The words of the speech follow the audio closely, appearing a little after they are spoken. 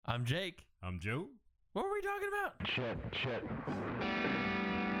I'm Jake. I'm Joe. What were we talking about? Shit.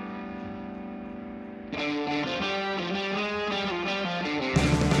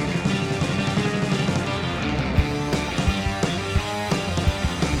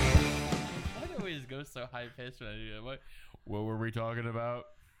 Why do we just go so high pitched when I do that? What were we talking about?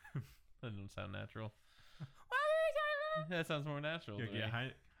 That doesn't sound natural. What were we talking about? That sounds more natural. You to me.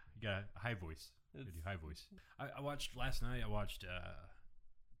 got a high voice. You It's- do high voice. I watched last night. I watched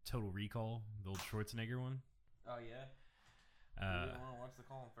Total Recall, the old Schwarzenegger one. Oh yeah. Uh, you want to watch the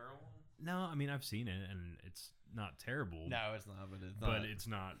Colin Farrell one? no, I mean I've seen it and it's not terrible. No, it's not. But it's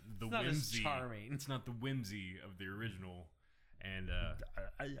not the It's not as whimsy. charming. It's not the whimsy of the original. And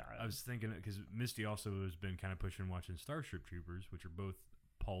I was thinking because Misty also has been kind of pushing watching Starship Troopers, which are both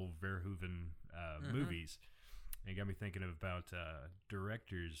Paul Verhoeven movies. And it got me thinking about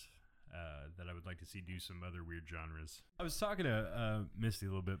directors that I would like to see do some other weird genres. I was talking to Misty a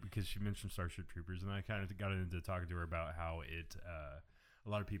little bit because she mentioned Starship Troopers, and I kind of got into talking to her about how it. A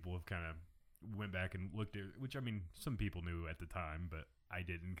lot of people have kind of went back and looked at, which I mean, some people knew at the time, but I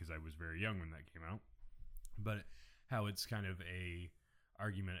didn't because I was very young when that came out. But how it's kind of a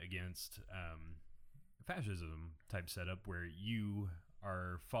argument against fascism type setup where you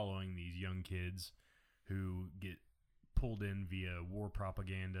are following these young kids who get pulled in via war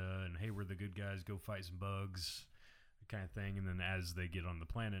propaganda and hey, we're the good guys, go fight some bugs kind of thing. And then as they get on the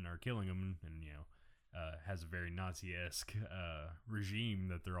planet and are killing them and has a very Nazi-esque regime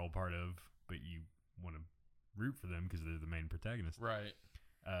that they're all part of, but you want to root for them because they're the main protagonist. Right.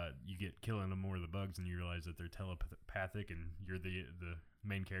 You get killing them more of the bugs and you realize that they're telepathic and you're the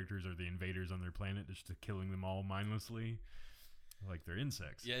main characters are the invaders on their planet just killing them all mindlessly like they're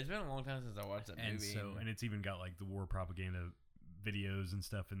insects. Yeah, it's been a long time since I watched that And movie. so, and it's even got like the war propaganda videos and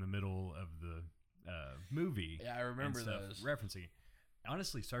stuff in the middle of the movie. Yeah, I remember and stuff those. referencing.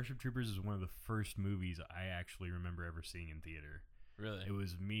 Honestly, Starship Troopers is one of the first movies I actually remember ever seeing in theater. Really? It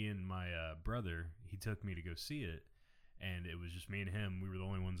was me and my brother. He took me to go see it, and it was just me and him. We were the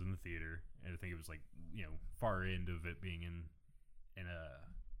only ones in the theater, and I think it was like far end of it being in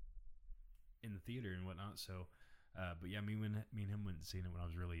the theater and whatnot. So, but yeah, me and him went and seen it when I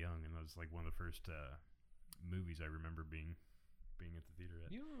was really young, and it was like one of the first movies I remember being at the theater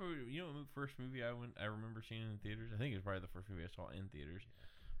at. You know, the first movie I remember seeing in theaters. I think it was probably the first movie I saw in theaters.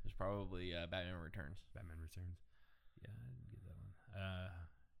 It was probably Batman Returns. Batman Returns. Yeah, I didn't get that one.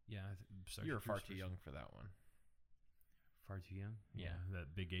 Yeah, You were far too young for that one. Far too young. Yeah.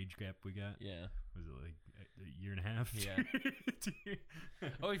 That big age gap we got. Yeah. Was it like a year and a half? Yeah. I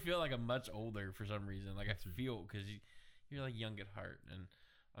always feel like I'm much older for some reason. Like I feel because you're like young at heart, and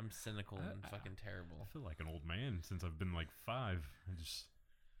I'm cynical and fucking terrible. I feel like an old man since I've been like 5. I just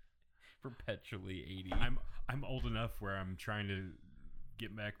Perpetually 80. I'm old enough where I'm trying to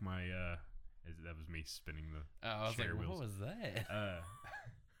get back my that was me spinning the I was like, chair what wheels. was that?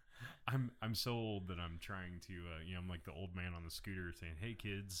 I'm so old that I'm trying to I'm like the old man on the scooter saying, "Hey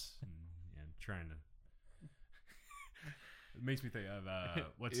kids," and trying to. It makes me think of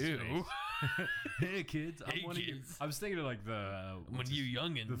what's his Ew. face? Hey kids, Hey, kids. I was thinking of like the When you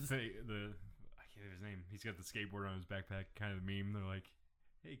youngins. the I can't think of his name. He's got the skateboard on his backpack, kind of the meme. They're like,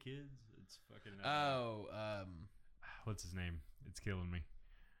 "Hey kids, it's fucking." What's his name? It's killing me.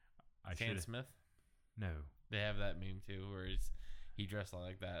 Stan Smith. No. They have that meme too, where he dressed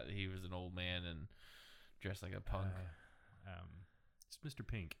like that. He was an old man and dressed like a punk. It's Mr.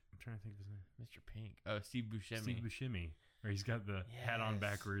 Pink. I'm trying to think of his name. Mr. Pink. Oh, Steve Buscemi. Steve Buscemi. Where he's got the hat on Yes.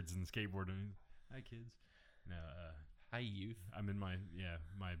 backwards and skateboard. And hi kids. No, Hi, youth. I'm in my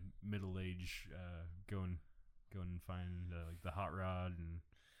middle age. Going and find like the hot rod and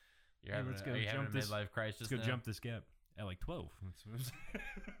You're Hey, having let's a, go are you having jump a this- midlife crisis let's go now? jump this gap at like 12.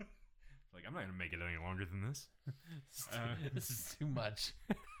 Like I'm not gonna make it any longer than this. This is too much.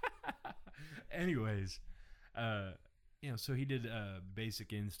 Anyways, so he did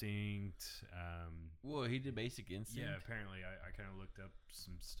Basic Instinct. Whoa, he did Basic Instinct? Yeah, apparently I kind of looked up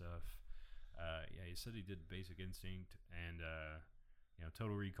some stuff. He said he did Basic Instinct and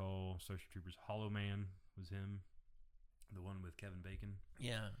Total Recall, Starship Troopers, Hollow Man was him, the one with Kevin Bacon.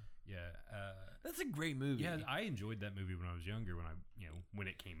 Yeah. Yeah, That's a great movie. yeah. I enjoyed that movie when I was younger, when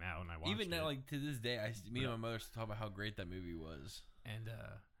it came out, and I watched Even now, it. like to this day, me and my mother still talk about how great that movie was. And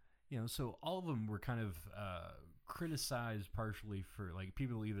so all of them were kind of criticized partially for like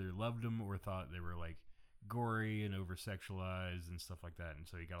people either loved them or thought they were like gory and over sexualized and stuff like that, and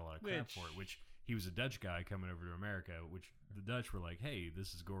so he got a lot of crap for it. Which he was a Dutch guy coming over to America, which the Dutch were like, "Hey,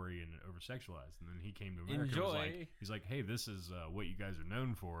 this is gory and over sexualized," and then he came to America. Enjoy. And he's like, "Hey, this is what you guys are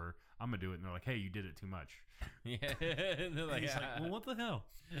known for. I'm gonna do it," and they're like, "Hey, you did it too much." Yeah, and they're like, He's like, "Well, what the hell?"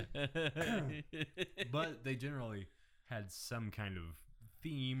 But they generally had some kind of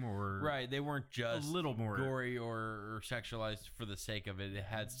theme or right. They weren't just a little more gory or sexualized for the sake of it. It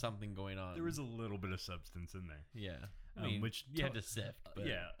had something going on. There was a little bit of substance in there. Yeah, I mean, which you had to sift. But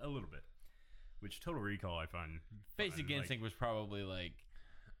yeah, a little bit. Which Total Recall I find Basic fun. Instinct was probably like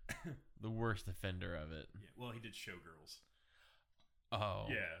the worst offender of it. Yeah, well, he did Showgirls. Oh,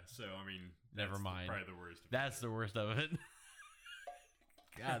 Yeah, so I mean, never mind. Probably the worst. That's the worst of it.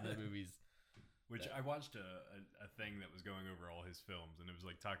 God, that movie's. Which I watched a thing that was going over all his films, and it was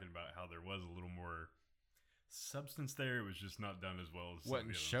like talking about how there was a little more substance there. It was just not done as well as What, in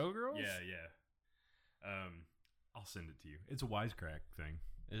Showgirls? Yeah. I'll send it to you. It's a wisecrack thing.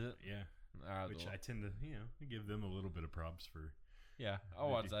 Is it? Yeah. Which I tend to, give them a little bit of props for. Yeah, I'll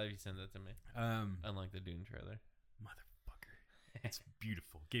watch that if you send that to me. Unlike the Dune trailer. Motherfucker. It's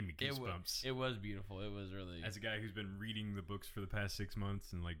beautiful. Gave me goosebumps. It was beautiful. It was really. As a guy who's been reading the books for the past 6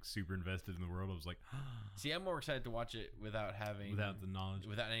 months and like super invested in the world, I was like, see, I'm more excited to watch it without the knowledge,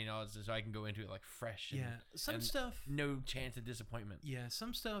 without any knowledge, so I can go into it like fresh. And, some stuff, no chance of disappointment. Yeah,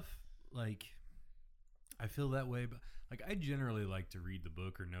 some stuff like I feel that way, but like I generally like to read the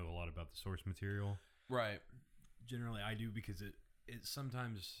book or know a lot about the source material. Right. Generally, I do because it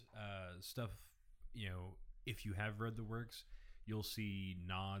sometimes stuff, if you have read the works, you'll see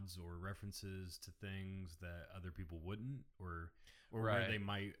nods or references to things that other people wouldn't, or where they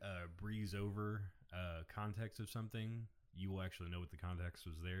might breeze over context of something. You will actually know what the context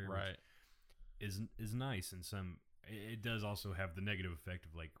was there, right? Is nice, and some it does also have the negative effect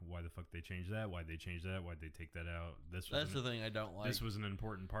of like, why the fuck they changed that? Why'd they change that? Why'd they take that out? That's the thing I don't like. This was an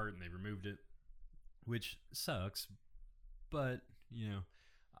important part, and they removed it, which sucks. But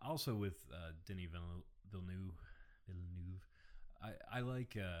also with Denis Villeneuve. I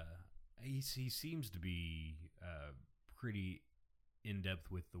like he seems to be pretty in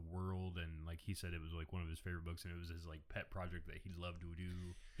depth with the world, and like he said, it was like one of his favorite books, and it was his like pet project that he'd love to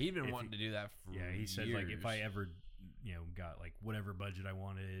do. He'd been wanting to do that for he said years. Like if I ever got like whatever budget I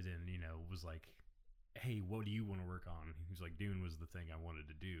wanted, and was like, hey, what do you want to work on? He was like, Dune was the thing I wanted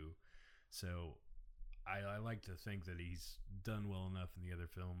to do. So I like to think that he's done well enough in the other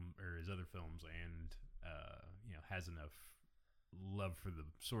film or his other films, and has enough love for the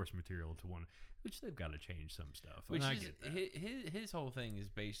source material to want, which they've got to change some stuff. Which his whole thing has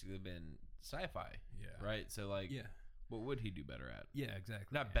basically been sci-fi, right? So like, what would he do better at? Yeah, exactly.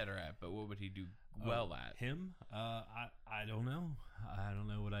 Not better at, but what would he do well at? Him? I don't know. I don't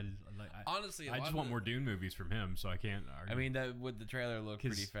know what I like. Honestly, I just want more Dune movies from him, so I can't argue. I mean, that would the trailer look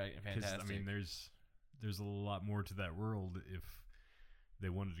pretty fantastic. I mean, there's a lot more to that world if they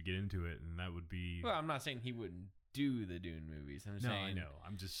wanted to get into it, and that would be. Well, I'm not saying he wouldn't do the Dune movies. I'm saying I know.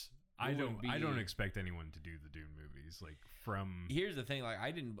 I'm just. I don't expect anyone to do the Dune movies from. Here's the thing, like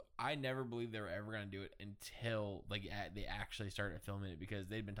I never believed they were ever gonna do it until like they actually started filming it, because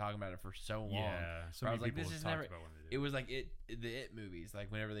they'd been talking about it for so long. Yeah, so I was like, this is never. It was like the It movies,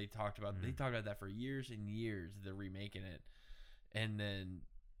 like whenever they talked about they talked about that for years and years. They're remaking it, and then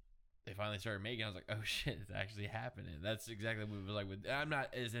they finally started making it. I was like, oh shit, it's actually happening. That's exactly what it was like with. I'm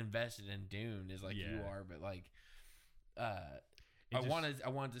not as invested in Dune as like you are, but like. I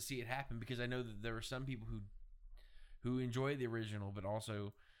wanted to see it happen, because I know that there were some people who enjoy the original, but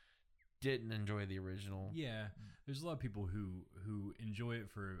also didn't enjoy the original. Yeah, there's a lot of people who enjoy it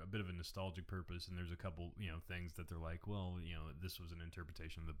for a bit of a nostalgic purpose, and there's a couple things that they're like, well, this was an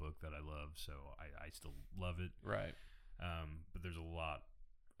interpretation of the book that I love, so I still love it. Right. But there's a lot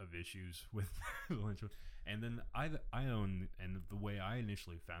of issues with the Lynch one. And then I own, and the way I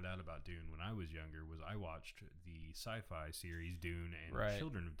initially found out about Dune when I was younger was I watched the sci-fi series Dune and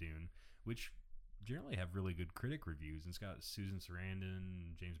Children of Dune, which generally have really good critic reviews, and it's got Susan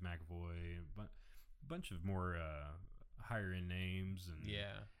Sarandon, James McAvoy, a bunch of more higher end names, and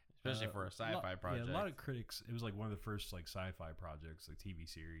especially for a sci-fi project. Yeah, a lot of critics. It was like one of the first like sci-fi projects, like TV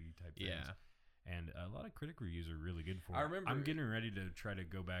series type things. Yeah. And a lot of critic reviews are really good for it. I'm getting ready to try to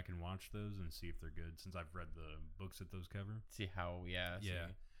go back and watch those and see if they're good, since I've read the books that those cover. See how,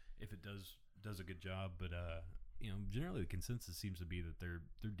 if it does a good job. But generally the consensus seems to be that they're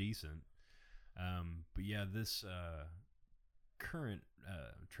decent. But yeah, this current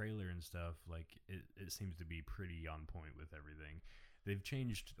trailer and stuff, like it seems to be pretty on point with everything. They've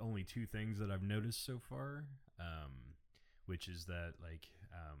changed only two things that I've noticed so far, which is that like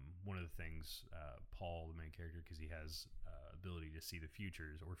one of the things, Paul, the main character, because he has ability to see the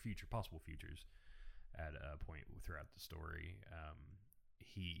futures or possible futures at a point throughout the story.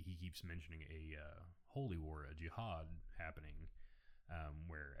 He keeps mentioning a holy war, a jihad happening,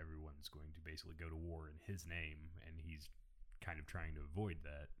 where everyone's going to basically go to war in his name, and he's kind of trying to avoid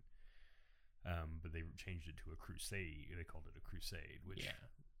that. But they changed it to a crusade. They called it a crusade, which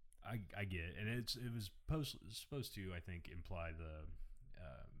I get, and it was supposed to, I think, imply the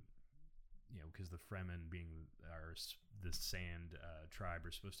because the Fremen being the Sand tribe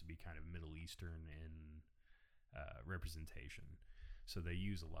are supposed to be kind of Middle Eastern in representation, so they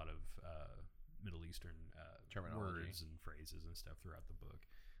use a lot of Middle Eastern words and phrases and stuff throughout the book.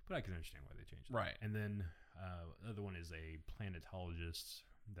 But I can understand why they changed it. Right. And then the other one is a planetologist.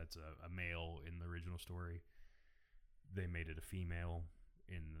 That's a male in the original story. They made it a female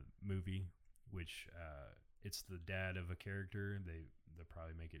in the movie, which it's the dad of a character. They'll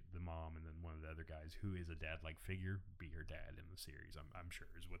probably make it the mom, and then one of the other guys who is a dad-like figure be her dad in the series. I'm sure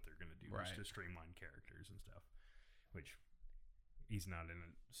is what they're going to do, just to streamline characters and stuff. Which he's not in a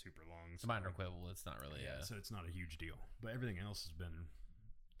super long. It's a minor quibble. It's not really. So it's not a huge deal. But everything else has been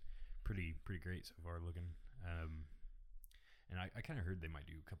pretty great so far looking. And I kind of heard they might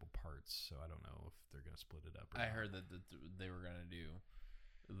do a couple parts, so I don't know if they're going to split it up. I heard that they were going to do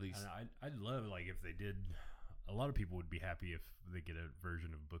at least. I'd love, like, if they did. A lot of people would be happy if they get a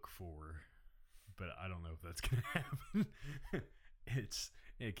version of book 4, but I don't know if that's going to happen.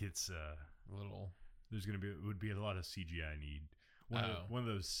 It gets a little. There's going to be would be a lot of CGI need. One of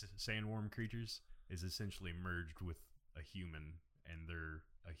those sandworm creatures is essentially merged with a human, and they're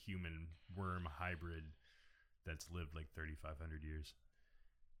a human worm hybrid that's lived like 3,500 years.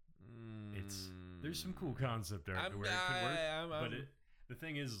 There's some cool concept art where it could work, but the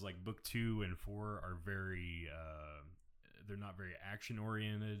thing is like book 2 and 4 are very they're not very action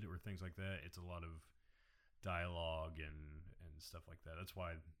oriented or things like that. It's a lot of dialogue and stuff like that. That's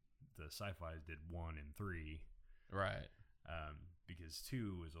why the sci-fi did 1 and 3, right? Because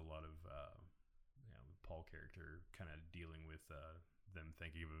 2 is a lot of the Paul character kind of dealing with them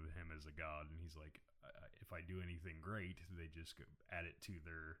thinking of him as a god, and he's like, if I do anything great, they just add it to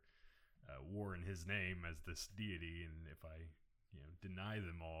their war in his name as this deity, and if I deny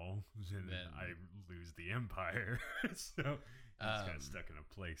them all, then I lose the empire. So it's kind of stuck in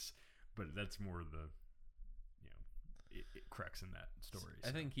a place. But that's more the it cracks in that story.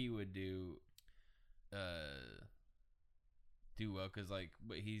 I think he would do well because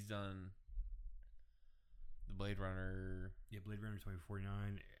but he's done the Blade Runner. Yeah, Blade Runner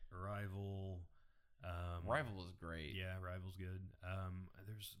 2049, Arrival. Arrival was great. Yeah, Arrival's good.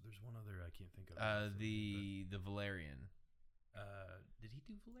 There's one other I can't think of. The Valerian. Did he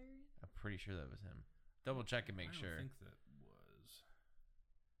do Valerian? I'm pretty sure that was him. Double check and make sure. I think that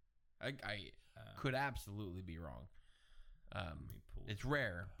was. I could absolutely be wrong. It's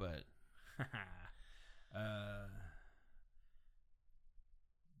rare, but.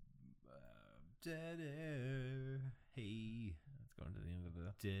 Dead air. Hey. Let's go into the end of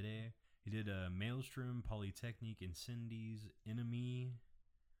the. Dead air. He did Maelstrom, Polytechnique, Incendies, Enemy.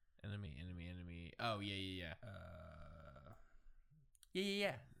 Oh, yeah.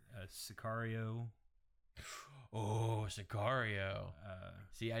 Yeah. Sicario. Oh, Sicario.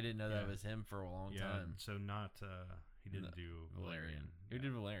 See, I didn't know that was him for a long time. So not he didn't do Valerian. Who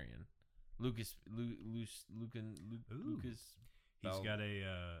did Valerian? Lucas. He's got a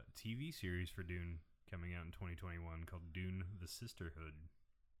TV series for Dune coming out in 2021 called Dune: The Sisterhood.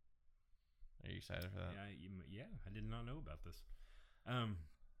 Are you excited for that? Yeah, I did not know about this.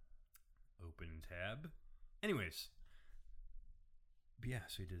 Open tab. Anyways. But yeah,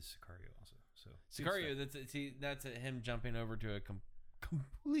 so he did Sicario also. So Sicario, that's him jumping over to a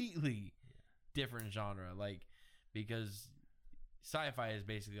completely different genre, like because sci-fi is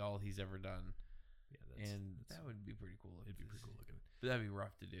basically all he's ever done. Yeah, that would be pretty cool. It'd be pretty cool looking. But that'd be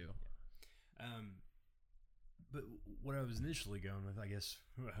rough to do. Yeah. But what I was initially going with, I guess,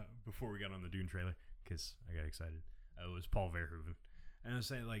 before we got on the Dune trailer, because I got excited, was Paul Verhoeven. And I was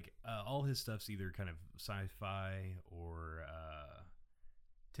saying, like, all his stuff's either kind of sci-fi or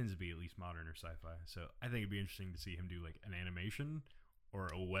tends to be at least modern or sci-fi. So I think it'd be interesting to see him do, like, an animation or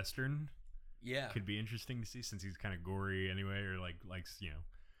a Western. Yeah. Could be interesting to see since he's kind of gory anyway, or, likes,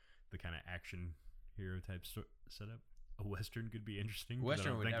 the kind of action hero type setup. A Western could be interesting.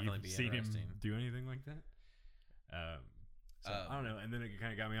 Western would definitely be interesting. Seen him do anything like that? So I don't know. And then it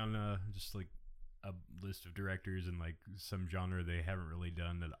kind of got me on just like a list of directors and like some genre they haven't really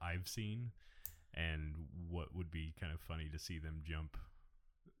done that I've seen, and what would be kind of funny to see them jump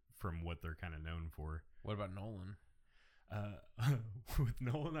from what they're kind of known for. What about Nolan? With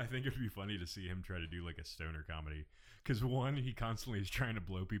Nolan, I think it'd be funny to see him try to do like a stoner comedy, because one, he constantly is trying to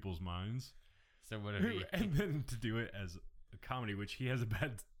blow people's minds, So what if he? and then to do it as a comedy, which he has a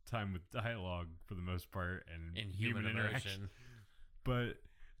bad time with dialogue for the most part and In human interaction. emotion. But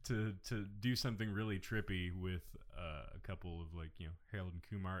to do something really trippy with a couple of like, you know, Harold and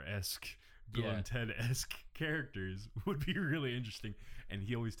Kumar-esque, Bill and Ted-esque characters would be really interesting. And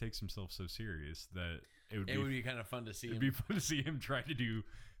he always takes himself so serious that it would be kind of fun to see it'd him. be fun to see him try to do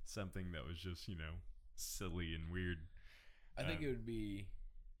something that was just, you know, silly and weird. I think it would be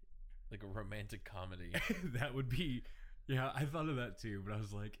like a romantic comedy. That would be, yeah, I thought of that too, but I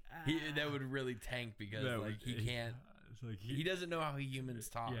was like, That would really tank because like he can't. It's like He doesn't know how humans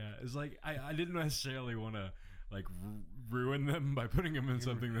talk. Yeah, it's like I didn't necessarily want to like ruin them by putting them in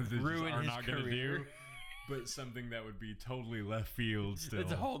something that they just are not going to do, but something that would be totally left field. Still,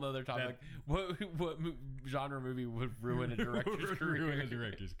 it's a whole nother topic. What genre movie would ruin a director's career? Ruin a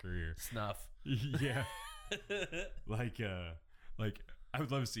director's career. Snuff. Yeah, like I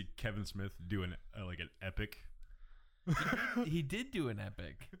would love to see Kevin Smith do an epic. He did do an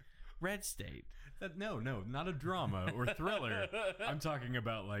epic. Red State. No, not a drama or thriller. I'm talking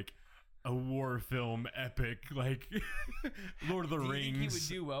about like a war film epic, like Lord of the Rings. Think he would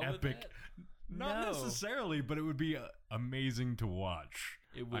do well epic. with that? Not necessarily, but it would be amazing to watch.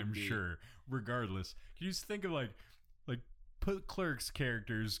 It would I'm be. sure. Regardless, can you just think of like put Clerks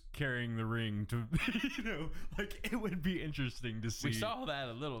characters carrying the ring to, you know, like it would be interesting to see. We saw that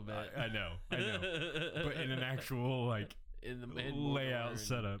a little bit. I know, but in an actual like in the layout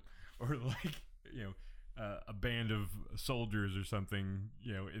setup, or like, you know, a band of soldiers or something,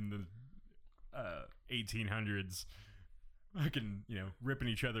 you know, in the 1800s, fucking, you know, ripping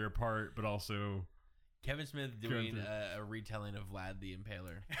each other apart, but also Kevin Smith doing a retelling of Vlad the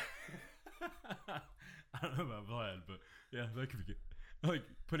Impaler. I don't know about Vlad, but yeah, that could be good. Like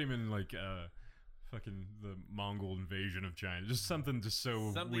put him in like fucking the Mongol invasion of China, just something just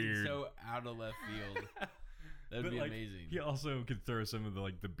so weird, so out of left field. That'd be like, amazing. He also could throw some of the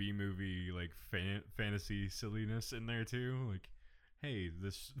like the B movie like fantasy silliness in there too. Like, hey,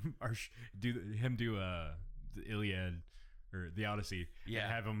 this do the Iliad or the Odyssey. Yeah,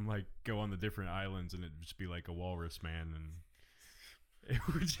 and have him like go on the different islands, and it'd just be like a walrus man, and it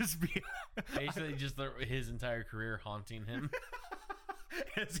would just be basically just his entire career haunting him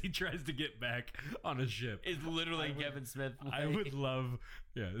as he tries to get back on a ship. It's literally Kevin Smith. I would love,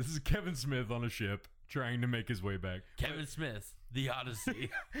 this is Kevin Smith on a ship trying to make his way back. Kevin Smith, The Odyssey.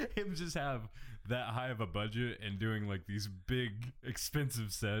 Him just have that high of a budget and doing like these big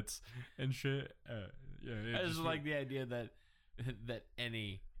expensive sets and shit. I just like the idea that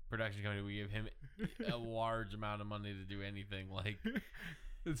any production company would give him a large amount of money to do anything. Like,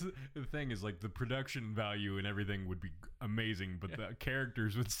 the thing is, like, the production value and everything would be amazing, but the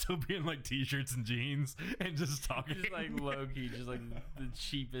characters would still be in like t-shirts and jeans and just talking, just like low-key, just like the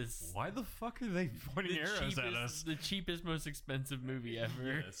cheapest. Why the fuck are they pointing arrows at us? The cheapest, most expensive movie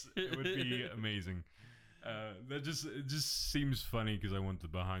ever. Yes, it would be amazing. It just seems funny because I want the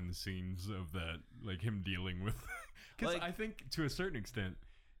behind the scenes of that, like him dealing with. Because I think to a certain extent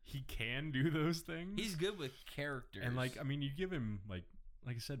he can do those things. He's good with characters, and like, I mean, you give him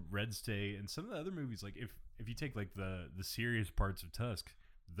like I said, Red State and some of the other movies. Like if you take like the serious parts of Tusk,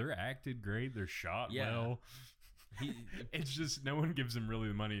 they're acted great, they're shot well. It's just no one gives him really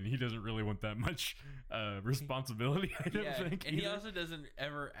the money, and he doesn't really want that much responsibility. I don't think. And he also doesn't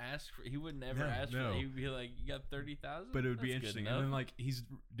ever ask for. He wouldn't ever ask for. He would be like, "You got 30,000." But it would be interesting. And then like he's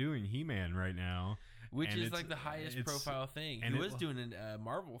doing He-Man right now, which is like the highest profile thing. He was doing a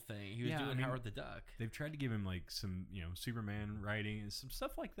Marvel thing. He was doing Howard the Duck. They've tried to give him like some, you know, Superman writing and some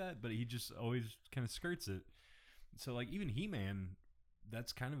stuff like that, but he just always kind of skirts it. So like even He-Man,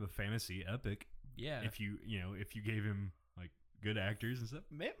 that's kind of a fantasy epic. Yeah. If you gave him like good actors and stuff,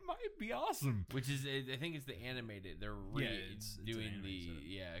 it might be awesome. Which is, I think it's the animated. They're doing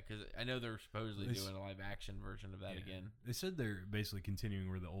because I know they're supposedly doing a live action version of that again. They said they're basically continuing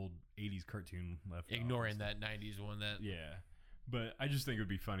where the old 80s cartoon left ignoring that 90s one. But I just think it would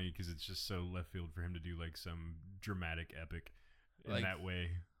be funny because it's just so left field for him to do like some dramatic epic in like, that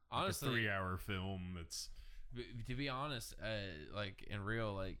way. Honestly, like a 3-hour film that's. To be honest, like in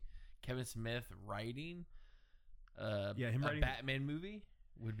real, like Kevin Smith writing, him writing a Batman movie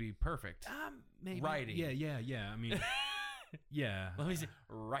would be perfect. Maybe. Writing, yeah. I mean, yeah. Let me say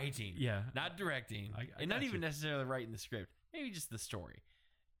writing, not directing, and not even necessarily writing the script. Maybe just the story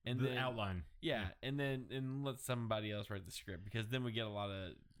and the outline. And then let somebody else write the script, because then we get a lot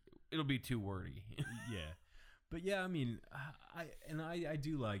of. It'll be too wordy. But yeah, I mean, I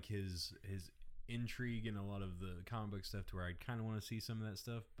do like his intrigue in a lot of the comic book stuff to where I kind of want to see some of that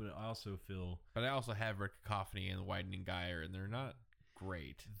stuff, but I also feel But I also have Rick Cacophony and the Widening Gyre, and they're not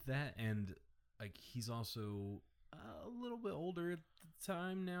great. that, and like he's also a little bit older at the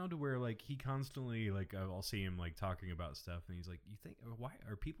time now, to where like he constantly like I'll see him like talking about stuff, and he's like, "You think why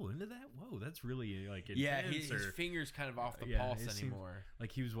are people into that? Whoa, that's really like intense." Yeah, his finger's kind of off the pulse anymore.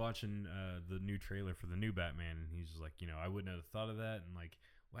 Like he was watching the new trailer for the new Batman, and he's just like, I wouldn't have thought of that, and like,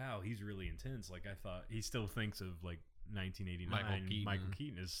 wow, he's really intense. Like I thought he still thinks of like 1989. Michael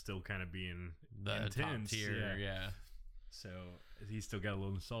Keaton is still kind of being the intense. top tier. Yeah. So he's still got a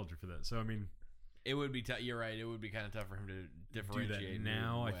little nostalgia for that. So I mean, it would be you're right. It would be kind of tough for him to differentiate. Do that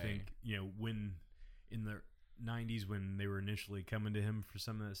now. I think when in the 90s when they were initially coming to him for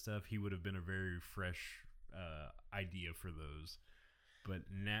some of that stuff, he would have been a very fresh idea for those. But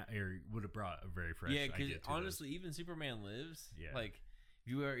now, or would have brought a very fresh idea. Yeah, because honestly, even Superman Lives. Yeah. Like,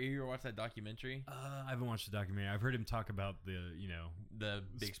 you ever watched that documentary? I haven't watched the documentary. I've heard him talk about the the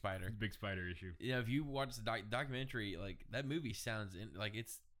big spider issue. If you watch the documentary, like that movie sounds like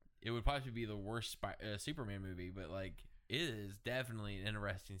it would probably be the worst Superman movie, but like it is definitely an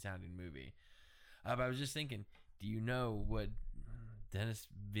interesting sounding movie. But I was just thinking, do you know what Denis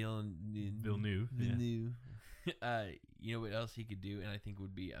Villeneuve? Yeah. You know what else he could do, and I think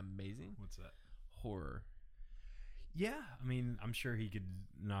would be amazing? What's that? Horror. Yeah, I mean, I'm sure he could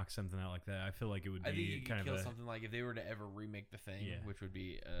knock something out like that. I feel like it would be I think he kind could of kill something like if they were to ever remake The Thing, which would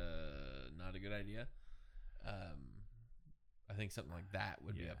be not a good idea. I think something like that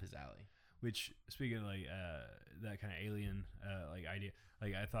would be up his alley. Which, speaking of like that kind of alien like idea,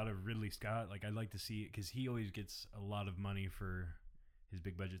 like I thought of Ridley Scott. Like I'd like to see it because he always gets a lot of money for his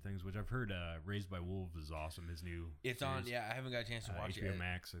big budget things, which I've heard Raised by Wolves is awesome. His new it's series. On. Yeah, I haven't got a chance to watch HBO it.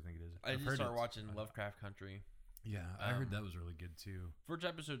 Max, I think it is. I just started watching Lovecraft Country. Yeah, I heard that was really good too. First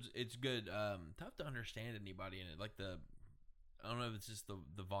episodes, it's good. Tough to understand anybody in it. Like I don't know if it's just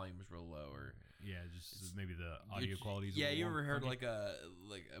the volume is real low or just maybe the audio quality is. Yeah, you ever heard like a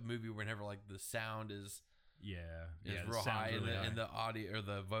movie whenever like the sound is real high, really and the audio or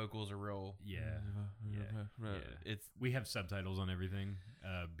the vocals are real. It's we have subtitles on everything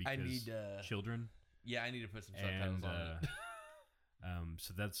because I need children. Yeah, I need to put some subtitles on it.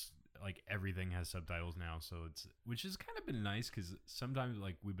 So that's. Like everything has subtitles now, so which has kind of been nice because sometimes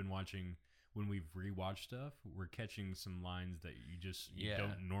like we've been watching when we've rewatched stuff, we're catching some lines that you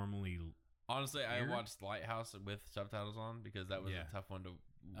don't normally. Honestly, hear. I watched Lighthouse with subtitles on because that was a tough one to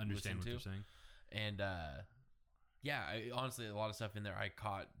understand what they're saying. And honestly, a lot of stuff in there I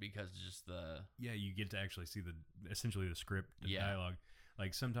caught because just you get to actually see essentially the script, the dialogue.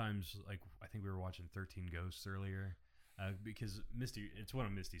 Like sometimes, like I think we were watching 13 Ghosts earlier. Because it's one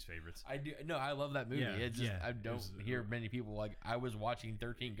of Misty's favorites. I love that movie. It's just I don't hear many people like I was watching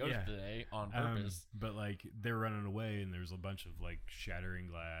 13 Ghosts today on purpose. But like they're running away and there's a bunch of like shattering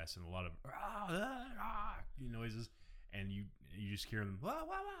glass and a lot of noises, and you just hear them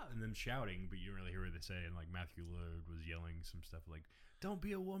and them shouting, but you don't really hear what they say. And like Matthew Lillard was yelling some stuff like, "Don't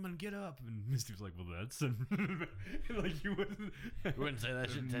be a woman, get up!" And Misty was like, "Well, that's like you wouldn't say that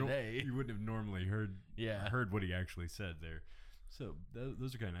shit today. You wouldn't have normally heard what he actually said there." So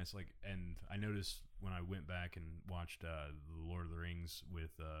those are kind of nice. Like, and I noticed when I went back and watched the Lord of the Rings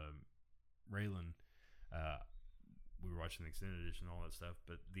with Raylan, we were watching the extended edition and all that stuff.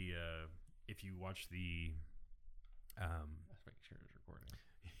 But if you watch the let's make sure it's recording.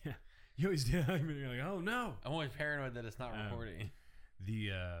 Yeah, you always do. You're like, oh no! I'm always paranoid that it's not recording.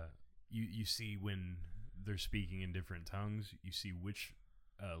 You see when they're speaking in different tongues, you see which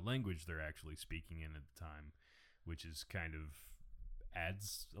language they're actually speaking in at the time, which is kind of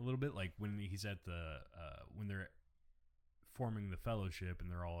adds a little bit. Like when he's at when they're forming the fellowship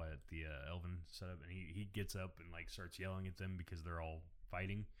and they're all at the Elven setup, and he gets up and like starts yelling at them because they're all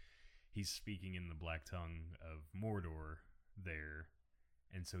fighting. He's speaking in the black tongue of Mordor there,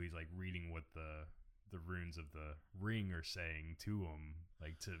 and so he's like reading what the runes of the ring are saying to him,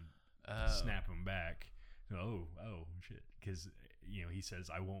 like to snap him back. Oh shit! Because he says,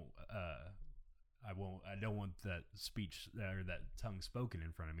 I don't want that speech or that tongue spoken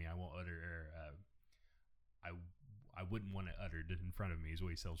in front of me. I won't utter. I wouldn't want it uttered in front of me. Is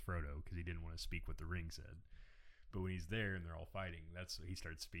what he tells Frodo because he didn't want to speak what the ring said. But when he's there and they're all fighting, he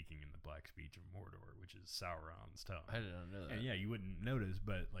starts speaking in the black speech of Mordor, which is Sauron's tongue. I didn't know that. And you wouldn't notice,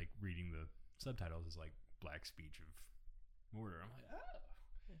 but like reading the subtitles is like black speech of Mordor. I'm like,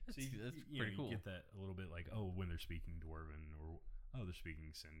 that's pretty cool. You get that a little bit like, when they're speaking Dwarven, or they're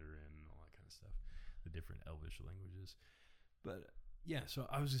speaking Sindarin and all that kind of stuff, the different Elvish languages. But yeah, so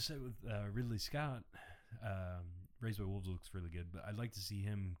I was gonna say with Ridley Scott, Raised by Wolves looks really good, but I'd like to see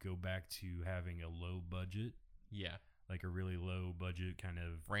him go back to having a low budget, Yeah. like a really low budget kind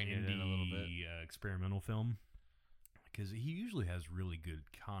of Rein it in a little bit. experimental film, because he usually has really good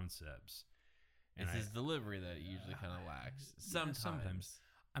concepts. It's his delivery that usually kind of lacks. Sometimes.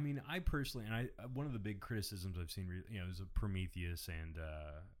 I mean, I personally, and one of the big criticisms I've seen, is a Prometheus and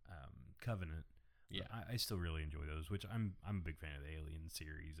Covenant. Yeah. I still really enjoy those, which I'm a big fan of the Alien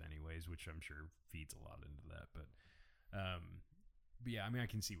series, anyways, which I'm sure feeds a lot into that. But yeah, I mean, I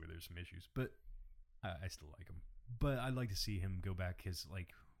can see where there's some issues, but I still like him. But I'd like to see him go back, because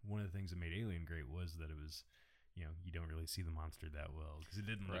like one of the things that made Alien great was that it was, you don't really see the monster that well because it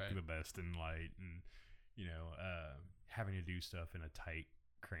didn't look the best in light, and having to do stuff in a tight,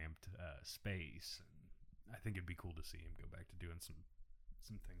 cramped space. And I think it'd be cool to see him go back to doing some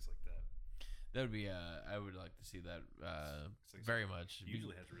things like that. That would be. I would like to see that very much. He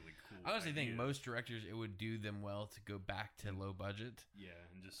usually has really cool. I honestly think most directors, it would do them well to go back to low budget. Yeah,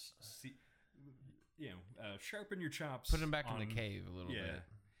 and just see, sharpen your chops. Put them back in the cave a little bit.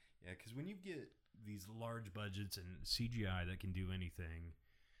 Yeah, because when you get these large budgets and CGI that can do anything,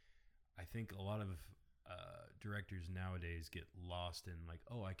 I think a lot of directors nowadays get lost in like,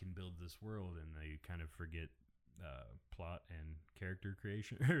 oh, I can build this world, and they kind of forget plot and character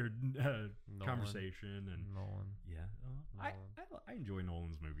creation or conversation and Nolan. Yeah, I enjoy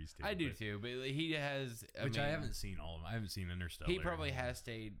Nolan's movies too. I do too, but he has, I haven't seen all of them. I haven't seen Interstellar. He probably has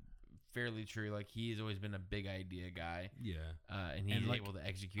stayed fairly true. Like, he's always been a big idea guy. Yeah, and he's able to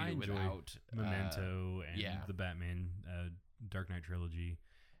execute it without Memento and the Batman Dark Knight trilogy.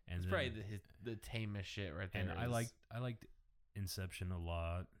 And it's probably the tamest shit right there. And I liked Inception a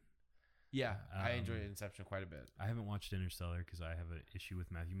lot. Yeah, I enjoyed Inception quite a bit. I haven't watched Interstellar because I have an issue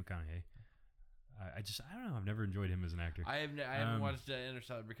with Matthew McConaughey. I don't know. I've never enjoyed him as an actor. I haven't watched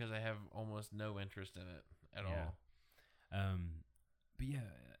Interstellar because I have almost no interest in it at all. But yeah,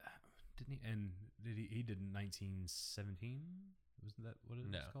 didn't he? And he did 1917? Wasn't that what it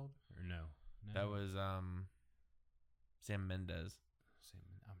was called? Or no? That was Sam Mendes.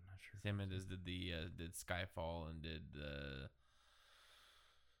 I'm not sure. Sam Mendes did did Skyfall and did the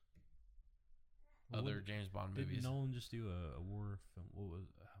other James Bond movies. Did Nolan just do a war film? What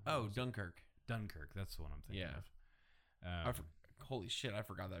was Dunkirk. Dunkirk. That's the one I'm thinking of. Holy shit! I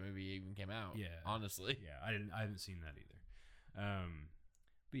forgot that movie even came out. Yeah, honestly. Yeah, I haven't seen that either.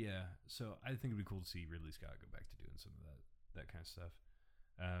 But yeah, so I think it'd be cool to see Ridley Scott go back to doing some of that kind of stuff.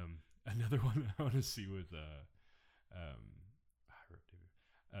 Another one I want to see with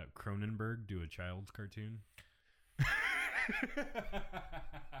Cronenberg do a child's cartoon.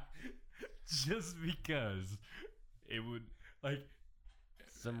 Just because it would, like,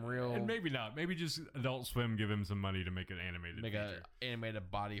 some real, and maybe not, maybe just Adult Swim give him some money to make an animated feature.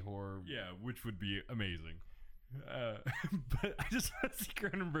 Animated body horror. Yeah, which would be amazing. But I just want to see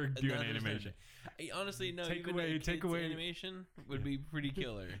Cronenberg do an animation. Honestly, no. Take away animation would be pretty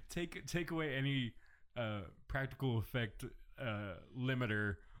killer. Take away any practical effect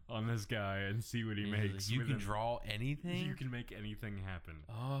limiter on this guy and see what he makes. You can draw anything. You can make anything happen.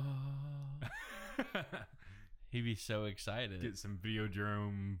 Oh, he'd be so excited. Get some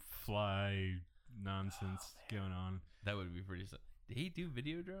Videodrome fly nonsense going on. That would be pretty. Did he do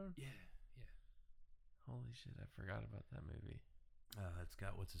Videodrome? Yeah. Holy shit! I forgot about that movie. It's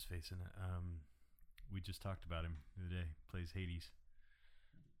got what's his face in it. We just talked about him the other day. Plays Hades.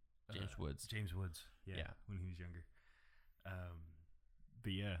 James Woods. James Woods. Yeah, when he was younger.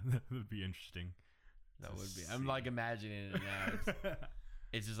 But yeah, that would be interesting. That would be. I'm like imagining it now.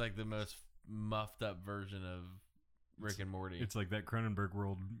 It's just like the most muffed up version of Rick and Morty. It's like that Cronenberg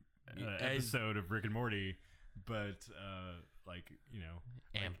World episode of Rick and Morty, but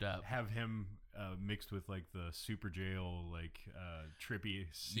amped up. Have him mixed with like the super jail, like trippy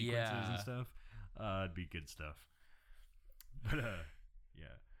sequences and stuff. It'd be good stuff. But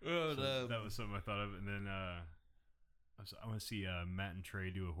yeah, that was something I thought of, and then I want to see Matt and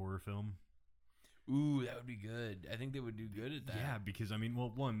Trey do a horror film. Ooh, that would be good. I think they would do good at that. Yeah, because I mean,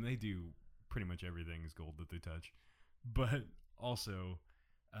 well, one, they do pretty much everything is gold that they touch, but also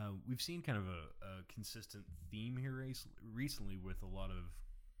we've seen kind of a consistent theme here recently with a lot of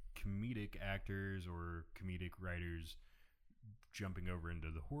comedic actors or comedic writers jumping over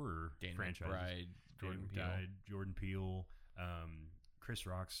into the horror franchise. Jordan Peele. Chris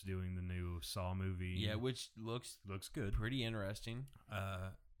Rock's doing the new Saw movie. Yeah, which looks good. Pretty interesting.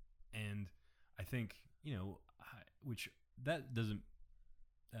 And I think, which that doesn't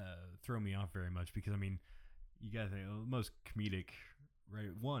throw me off very much because, I mean, you got to think, most comedic, right?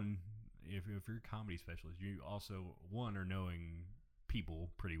 One, if you're a comedy specialist, you also, are knowing people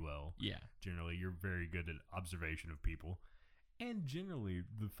pretty well. Yeah. Generally, you're very good at observation of people. And generally,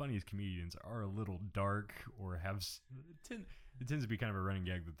 the funniest comedians are a little dark or have... It tends to be kind of a running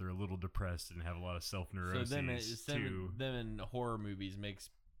gag that they're a little depressed and have a lot of self-neuroses. So them in horror movies makes...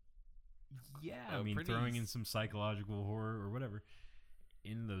 Yeah, I mean, throwing in some psychological horror or whatever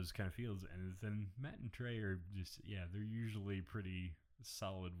in those kind of fields. And then Matt and Trey are just... Yeah, they're usually pretty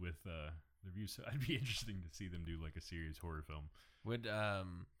solid with their views. So I'd be interesting to see them do like a serious horror film.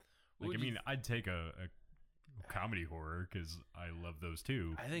 I'd take a comedy horror because I love those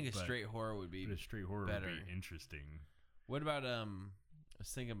too. I think a straight horror would be better. Would be interesting. What about I was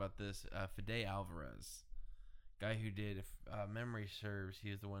thinking about this. Fede Alvarez, guy who did, if memory serves, he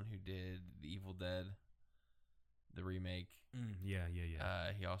is the one who did The Evil Dead, the remake. Yeah.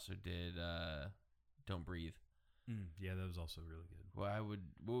 He also did Don't Breathe. Yeah, that was also really good.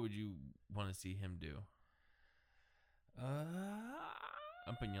 What would you want to see him do?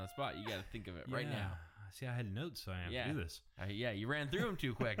 I'm putting you on the spot. You got to think of it right now. See, I had notes, so I have to do this. You ran through them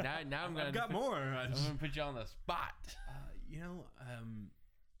too quick. Now I'm gonna. I've got more. I'm gonna put you on the spot.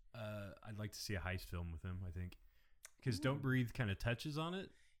 I'd like to see a heist film with him. I think because Don't Breathe kind of touches on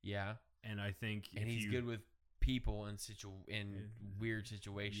it. Yeah, and I think he's good with people in weird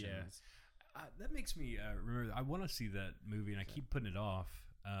situations. Yeah. That makes me remember. I want to see that movie, and I keep putting it off.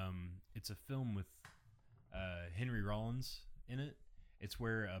 It's a film with Henry Rollins in it. It's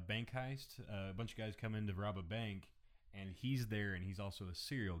where a bank heist, a bunch of guys come in to rob a bank, and he's there, and he's also a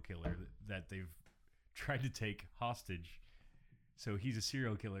serial killer that they've tried to take hostage. So he's a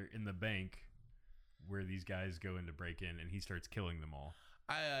serial killer in the bank where these guys go in to break in, and he starts killing them all.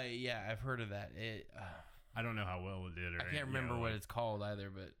 I've heard of that. I don't know how well it did. I can't remember what it's called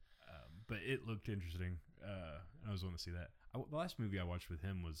either, but it looked interesting. I was wanting to see that. The last movie I watched with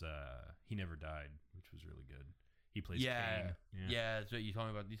him was He Never Died, which was really good. He plays Kane. Yeah, that's what you told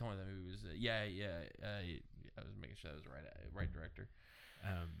me about. You told me that movie was. I was making sure that was the right director.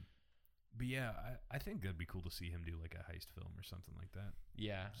 But yeah, I think that'd be cool to see him do like a heist film or something like that.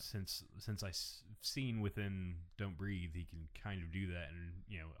 Yeah. Since I've seen within Don't Breathe, he can kind of do that, and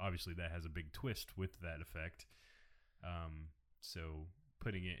obviously that has a big twist with that effect. So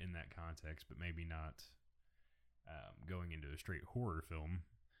putting it in that context, but maybe not going into a straight horror film.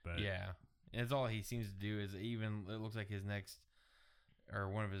 But yeah. And it's all he seems to do is even it looks like his next or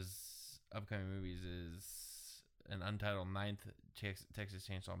one of his upcoming movies is an untitled 9th Texas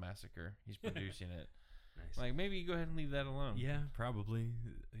Chainsaw Massacre. He's producing it. Nice. Like maybe go ahead and leave that alone. Yeah, probably.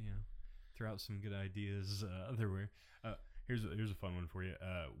 Throw out some good ideas otherwhere. Here's a fun one for you.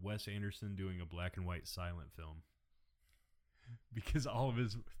 Wes Anderson doing a black and white silent film because all of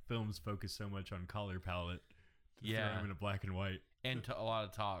his films focus so much on color palette. Throw them in a black and white. And a lot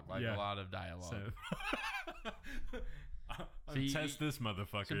of talk, a lot of dialogue. So test this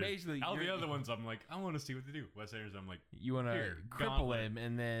motherfucker. So basically, all the other ones, I'm like, I want to see what they do. Wes Anderson, I'm like, you want to cripple him,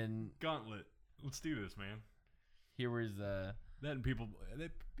 and then Gauntlet. Let's do this, man. Here was then people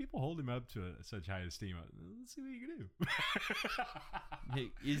hold him up to such high esteem. Let's see what you can do.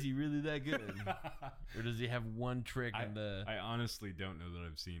 Hey, is he really that good, or does he have one trick? I honestly don't know that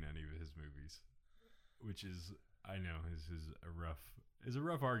I've seen any of his movies, which is. I know is a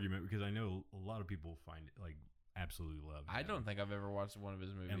rough argument because I know a lot of people find it like absolutely love him. I don't think I've ever watched one of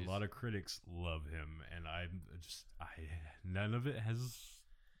his movies. And a lot of critics love him, and none of it has.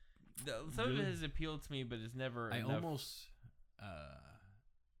 Some of it has appealed to me, but it's never. Almost.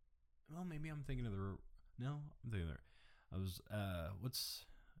 Well, maybe I'm thinking of I'm thinking of I was.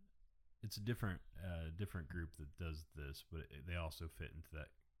 It's a different group that does this, but they also fit into that.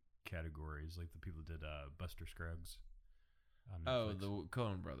 Categories like the people that did Buster Scruggs on Netflix. The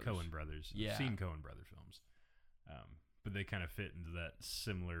Coen Brothers. Yeah, I've seen Coen Brother films, but they kind of fit into that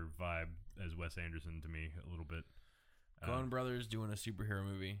similar vibe as Wes Anderson to me a little bit. Coen Brothers doing a superhero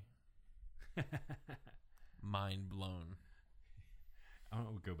movie. Mind blown.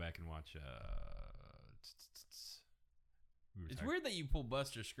 I'll go back and watch. It's weird that you pull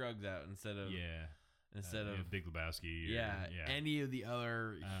Buster Scruggs out instead of Big Lebowski. Any of the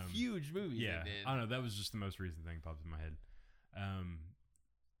other huge movies they did. I don't know. That was just the most recent thing that popped in my head. I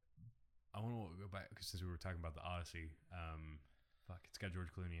want to go back because since we were talking about the Odyssey, it's got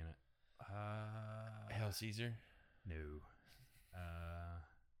George Clooney in it. Hail Caesar? No.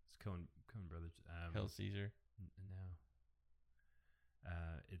 It's Coen Brothers. Hail Caesar? No.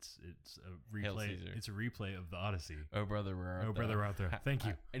 It's a replay. It's a replay of the Odyssey. Oh brother, we're out there. Thank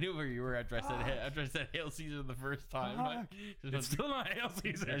you. I knew where you were after I said Hail Caesar the first time. It's still not Hail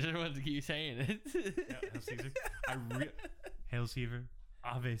Caesar. I just wanted to keep saying it. Hail Caesar. Hail Caesar.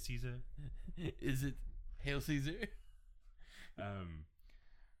 Ave Caesar. Is it Hail Caesar?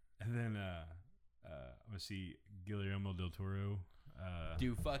 And then I'm gonna see Guillermo del Toro.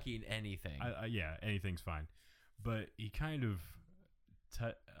 Do fucking anything. Yeah, anything's fine. But he kind of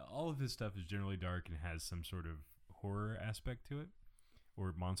all of his stuff is generally dark and has some sort of horror aspect to it,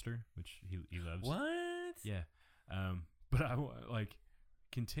 or monster, which he loves. What? Yeah. But I like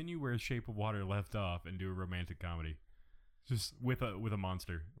continue where Shape of Water left off and do a romantic comedy, just with a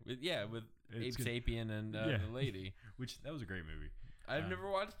monster. With Abe good. Sapien and the lady. Which that was a great movie. I've never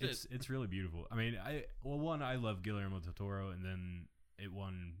watched it. It's really beautiful. I mean, I love Guillermo del Toro, and then it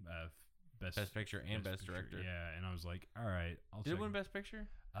won Best Picture and Best Director. Yeah, and I was like, all right, Did it win Best Picture?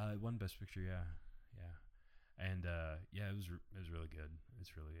 It won Best Picture. Yeah, and it was really good.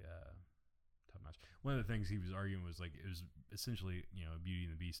 It's really top notch. One of the things he was arguing was like it was essentially a Beauty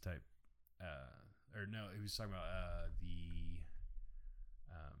and the Beast type, or no, he was talking about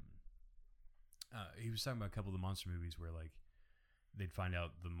he was talking about a couple of the monster movies where like they'd find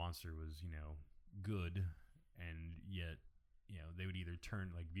out the monster was good, and yet they would either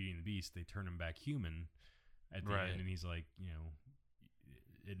turn, like Beauty and the Beast, they turn him back human at the end, and he's like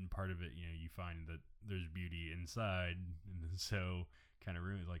in part of it you find that there's beauty inside, and so kind of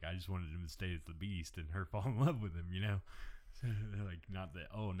ruined. Like I just wanted him to stay as the Beast and her fall in love with him, like not that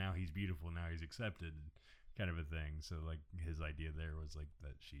now he's beautiful, now he's accepted, kind of a thing. So like his idea there was like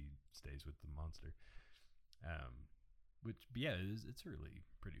that she stays with the monster, which it's a really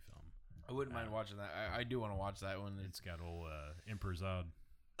pretty film. I wouldn't mind watching that. I do want to watch that one. It's got old Emperor Zod.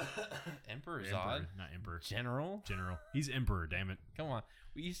 Emperor Zod? Not Emperor. General? He's Emperor, damn it. Come on.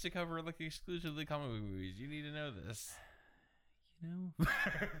 We used to cover like exclusively comic book movies. You need to know this.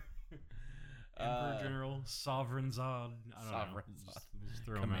 Emperor General, Sovereign Zod. I don't know. Just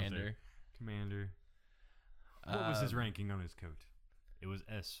throw him out there. Commander. What was his ranking on his coat? It was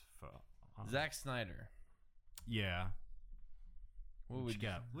S. Zack Snyder. Yeah. What would you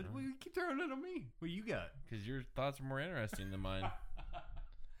got? What you keep throwing it on me? What you got? Because your thoughts are more interesting than mine.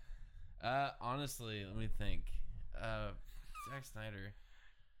 Honestly, let me think. Zack Snyder.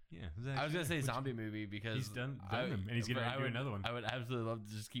 Yeah, I was gonna say zombie movie because he's done them, and he's getting ready to do another one. I would absolutely love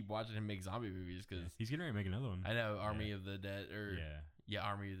to just keep watching him make zombie movies because he's getting ready to make another one. I know Army of the Dead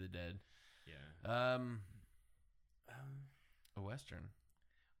Army of the Dead. Yeah. A Western.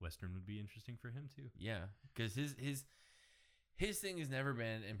 Western would be interesting for him too. Yeah, because his thing has never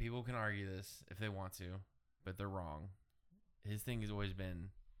been, and people can argue this if they want to, but they're wrong. His thing has always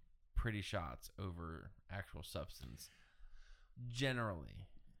been pretty shots over actual substance. Generally.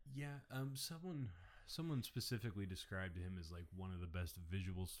 Yeah. Someone specifically described him as like one of the best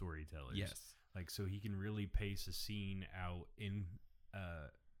visual storytellers. Yes. Like so he can really pace a scene out in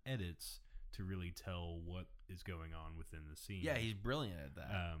edits to really tell what is going on within the scene. Yeah, he's brilliant at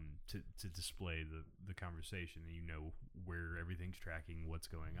that. To display the conversation, and where everything's tracking, what's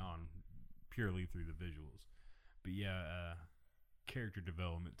going on, purely through the visuals. But character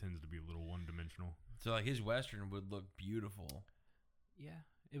development tends to be a little one-dimensional. So like his Western would look beautiful. Yeah,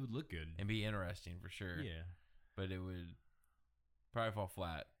 it would look good and be interesting for sure. Yeah, but it would probably fall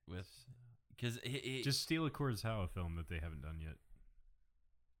flat with because just steal a Kurosawa film that they haven't done yet.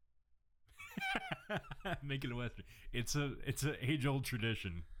 Make it a Western. It's a age-old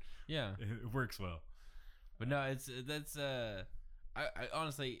tradition. Yeah, it works well. But no, I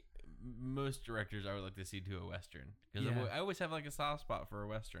honestly, most directors I would like to see do a Western because I always have like a soft spot for a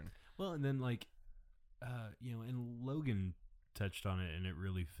Western. Well, and then like, and Logan touched on it, and it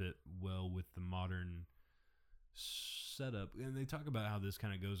really fit well with the modern setup. And they talk about how this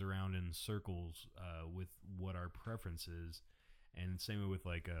kind of goes around in circles with what our preference is. And same way with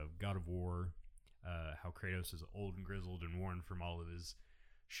like God of War, how Kratos is old and grizzled and worn from all of his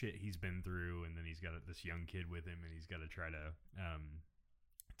shit he's been through, and then he's got this young kid with him, and he's got to try to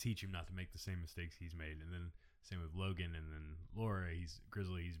teach him not to make the same mistakes he's made. And then same with Logan, and then Laura, he's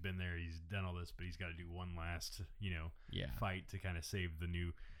grizzly, he's been there, he's done all this, but he's got to do one last fight to kind of save the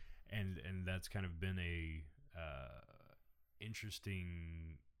new, and that's kind of been a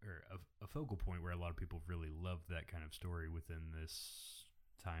interesting or a focal point where a lot of people really love that kind of story within this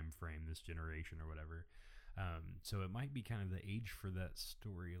time frame, this generation or whatever. So it might be kind of the age for that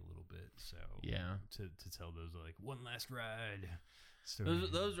story a little bit. So to tell those like one last ride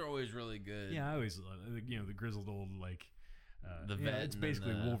stories. Those are always really good. Yeah, I always love the grizzled old like the vet. It's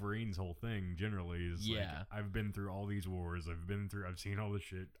basically Wolverine's whole thing. Generally, is like, I've been through all these wars. I've seen all this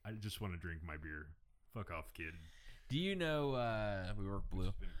shit. I just want to drink my beer. Fuck off, kid. Do you know we work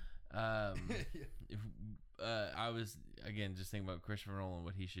blue? I was again just thinking about Christopher Nolan.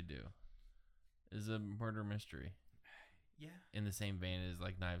 What he should do is a murder mystery. Yeah, in the same vein as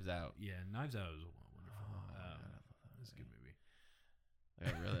like Knives Out. Yeah, Knives Out is wonderful. It's a good movie.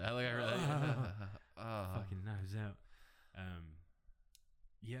 comes out.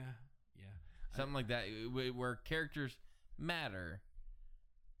 Yeah. Something like that, where characters matter,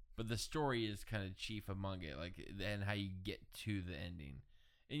 but the story is kind of chief among it, like, and how you get to the ending.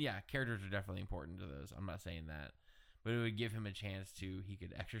 And yeah, characters are definitely important to those. I'm not saying that, but it would give him a chance he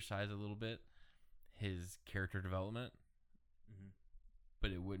could exercise a little bit his character development,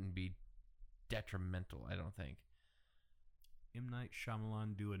 but it wouldn't be detrimental, I don't think. M. Night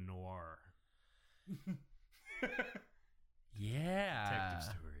Shyamalan do a noir. Yeah. Detective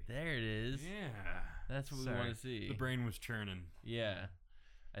story. There it is. Yeah. That's what we want to see. The brain was churning. Yeah.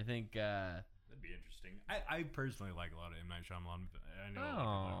 I think that'd be interesting. I personally like a lot of M. Night Shyamalan.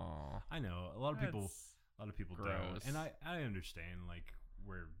 I know a lot of people gross. don't, and I understand like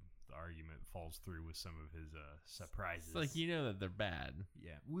where the argument falls through with some of his surprises. It's like, you know that they're bad.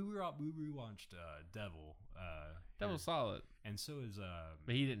 Yeah, we rewatched Devil. Devil's solid, and so is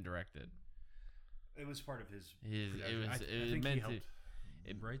but he didn't direct it. It was part of his. I think he he helped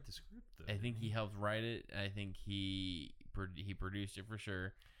write the script. Though, I think he helped write it. I think he produced it for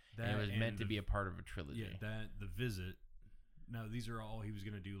sure. And it was meant to be a part of a trilogy. Yeah, the Visit. Now these are all he was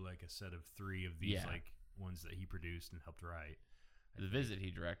going to do, like a set of 3 of these, like ones that he produced and helped write. The Visit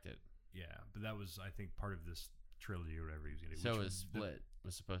he directed. Yeah, but that was, I think, part of this trilogy or whatever he was going to do. So was Split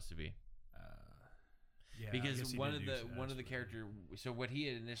was supposed to be. Yeah, because one of the character. So what he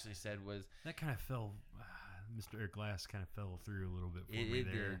had initially said was that kind of fell. Mr. Eric Glass kind of fell through a little bit for me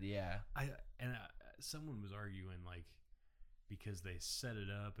there. Did, yeah. Someone was arguing like because they set it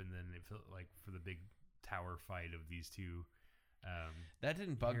up and then it felt like for the big tower fight of these two. That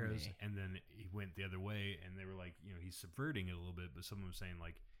didn't bug heroes, me. And then he went the other way, and they were like, he's subverting it a little bit. But someone was saying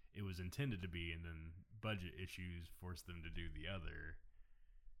like it was intended to be, and then budget issues forced them to do the other.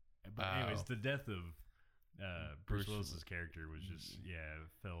 But anyways, the death of Bruce Willis's character was just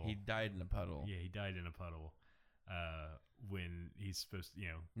fell. He died in a puddle. Yeah, he died in a puddle when he's supposed to.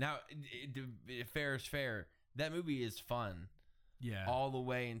 Now, fair is fair. That movie is fun. Yeah, all the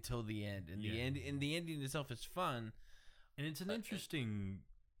way until the end, and the end, and the ending itself is fun. And it's an interesting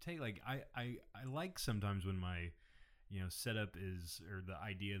take. Like I like sometimes when my setup is, or the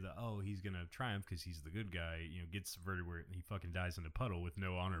idea that he's gonna triumph because he's the good guy, gets subverted where he fucking dies in a puddle with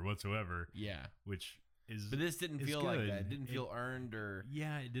no honor whatsoever. Yeah, which is. But this didn't feel good. like that. It didn't feel earned or.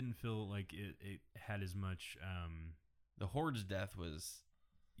 Yeah, it didn't feel like it had as much. The Horde's death was.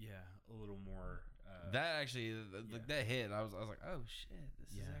 Yeah, a little more. That actually, that hit. I was like, oh shit, this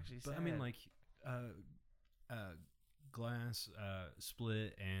is actually sad. But I mean, like, Glass,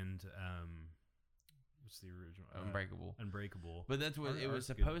 Split, and what's the original? Unbreakable. But that's what it was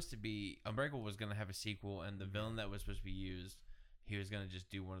supposed to be. Unbreakable was going to have a sequel, and the villain that was supposed to be used, he was going to just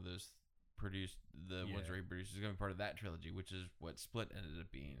do one of those ones where he produced. It was going to be part of that trilogy, which is what Split ended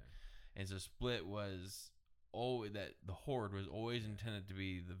up being. And so Split was that the Horde was always intended to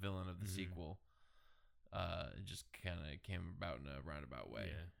be the villain of the sequel. It just kind of came about in a roundabout way.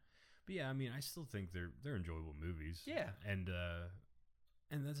 Yeah. But yeah, I mean, I still think they're enjoyable movies. Yeah. And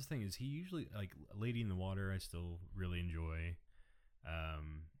that's the thing is he usually, like, Lady in the Water I still really enjoy.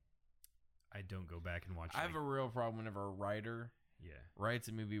 I don't go back and watch. I have a real problem whenever a writer writes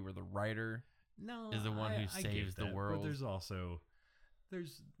a movie where the writer is the one who saves the world. But there's also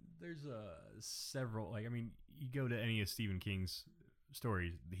there's several, like, I mean, you go to any of Stephen King's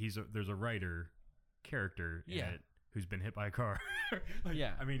stories, there's a writer character in it who's been hit by a car.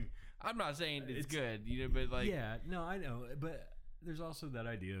 I mean, I'm not saying it's good, but like, no, I know, but there's also that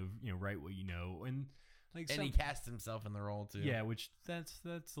idea of write what you know, and like, and he cast himself in the role too. Yeah, which that's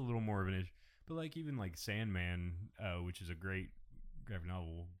a little more of an issue. But like even like Sandman, which is a great graphic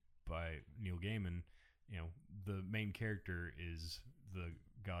novel by Neil Gaiman, the main character is the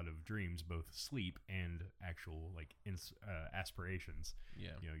god of dreams, both sleep and actual like aspirations.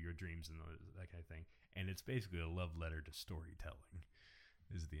 Yeah, your dreams and that kind of thing. And it's basically a love letter to storytelling,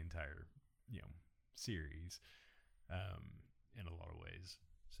 is the entire series, in a lot of ways.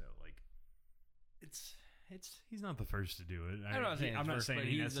 So like, it's he's not the first to do it. I'm not saying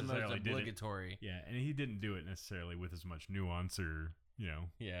he he's the most obligatory. Yeah, and he didn't do it necessarily with as much nuance or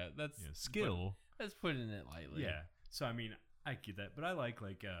that's skill. That's putting it lightly. Yeah. So I mean, I get that, but I like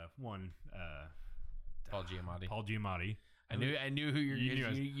one Paul Giamatti. Paul Giamatti. I knew who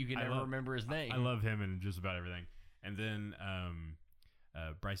you can never remember his name. I love him in just about everything. And then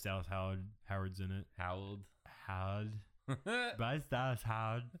Bryce Dallas Howard's in it. Howard. Bryce Dallas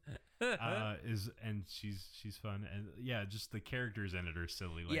Howard she's fun, and just the characters in it are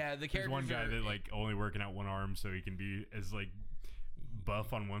silly. Like, the characters. There's one guy that like only working out one arm so he can be as like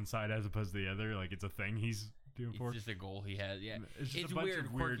buff on one side as opposed to the other. Like it's a thing he's doing for? It's just a goal he has. Yeah, It's just it's a bunch weird,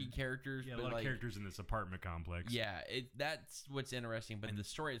 of quirky characters. Yeah, a but lot like, of characters in this apartment complex. Yeah, that's what's interesting. But the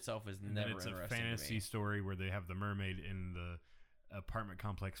story itself is And never then it's interesting. a fantasy story where they have the mermaid in the apartment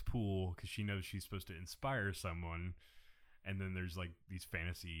complex pool because she knows she's supposed to inspire someone. And then there's like these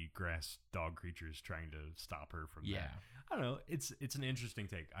fantasy grass dog creatures trying to stop her from that. I don't know. It's an interesting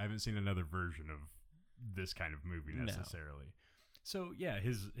take. I haven't seen another version of this kind of movie necessarily. No. So yeah,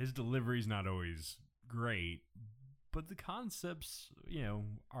 his delivery's not always great, but the concepts,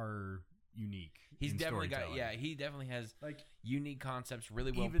 are unique. He's definitely got he definitely has like unique concepts,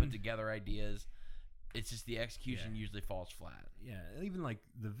 really well put together ideas. It's just the execution usually falls flat. Yeah, even like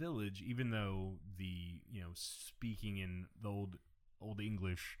The Village, even though the speaking in the old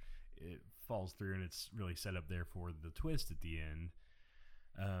English, it falls through and it's really set up there for the twist at the end.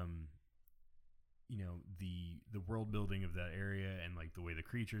 The world building of that area and like the way the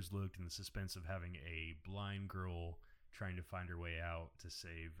creatures looked and the suspense of having a blind girl trying to find her way out to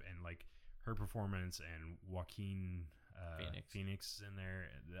save, and like her performance and Joaquin Phoenix in there,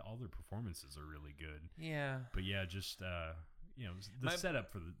 all their performances are really good. Yeah, but yeah, just the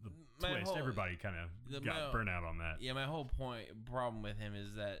setup for the twist, everybody kind of got burnt out on that. Yeah, my whole problem with him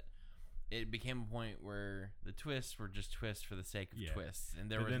is that it became a point where the twists were just twists for the sake of twists, and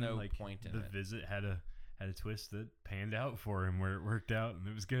there was no point in it. The Visit had a twist that panned out for him where it worked out and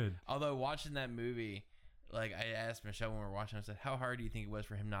it was good. Although watching that movie, like I asked Michelle when we were watching, I said, "How hard do you think it was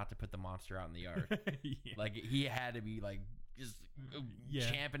for him not to put the monster out in the yard?" Like he had to be like just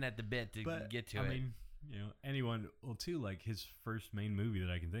champing at the bit to get to it. I mean, anyone. Well, too, like his first main movie that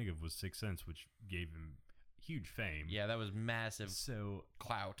I can think of was Sixth Sense, which gave him huge fame. Yeah, that was massive. So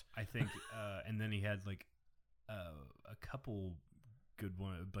clout, I think. And then he had like a couple good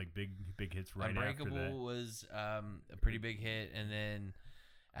one, like big hits right after that. Unbreakable was a pretty big hit, and then.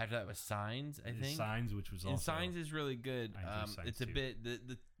 After that was Signs, I think. Signs, which was and also... Signs is really good. It's a bit...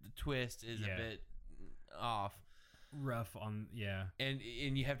 The twist is a bit off. Rough on... Yeah. And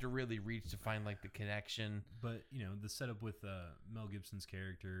you have to really reach to find, like, the connection. But, the setup with Mel Gibson's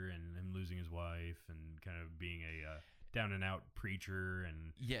character and him losing his wife and kind of being a down-and-out preacher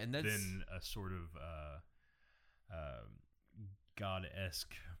and... Yeah, and that's... Then a sort of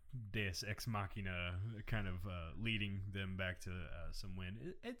God-esque... Deus Ex Machina kind of leading them back to some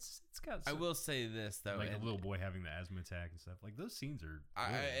win. It's got some, I will say this though, like a little boy having the asthma attack and stuff. Like those scenes are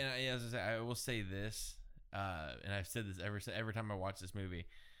as I say, I will say this, and I've said this every time I watch this movie,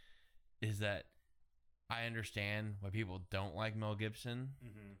 is that I understand why people don't like Mel Gibson,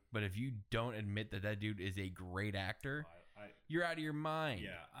 but if you don't admit that dude is a great actor, you're out of your mind.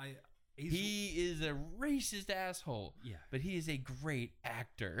 Yeah, he is a racist asshole. Yeah, but he is a great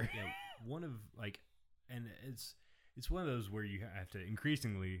actor. Yeah, one of and it's one of those where you have to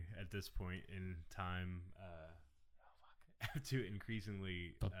increasingly at this point in time, have to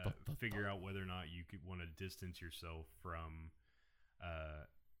increasingly figure out whether or not you could want to distance yourself from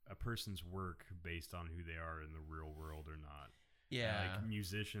a person's work based on who they are in the real world or not. Yeah, like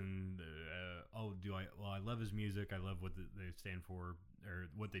musician. I love his music. I love what they stand for or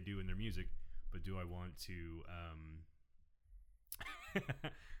what they do in their music. But do I want to?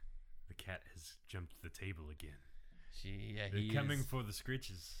 The cat has jumped the table again. They're coming for the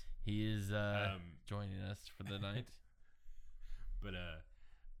scritches. He is joining us for the night. But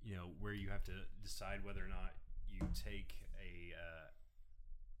where you have to decide whether or not you take a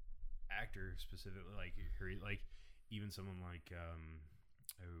actor specifically, like even someone like I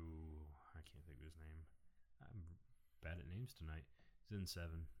can't think of his name. I'm bad at names tonight. He's in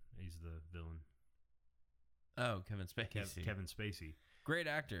Seven. He's the villain. Oh, Kevin Spacey. Kevin Spacey. Great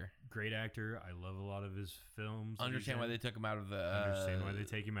actor. Great actor. I love a lot of his films. Understand why they took him out of the. Understand why they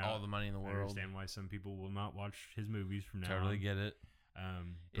take him out. All the money in the world. Understand why some people will not watch his movies from now on. Totally get it.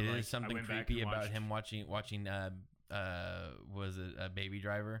 It is something creepy about him watching. Was it a Baby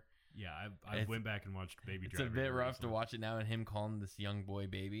Driver? Yeah, I went back and watched Baby Driver. It's a bit rough to watch it now, and him calling this young boy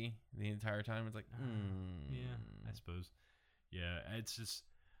baby the entire time. It's like, yeah, I suppose. Yeah, it's just,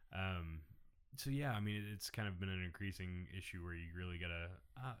 so yeah, I mean, it's kind of been an increasing issue where you really gotta,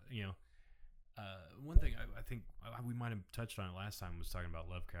 one thing I think we might have touched on it last time was talking about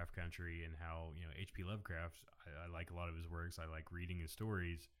Lovecraft Country and how, H.P. Lovecraft, I like a lot of his works. I like reading his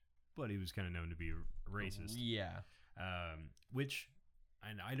stories, but he was kind of known to be a racist. Yeah. Which,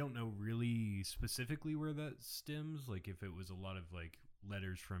 and I don't know really specifically where that stems, like if it was a lot of like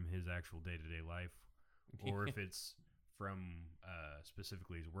letters from his actual day-to-day life or if it's from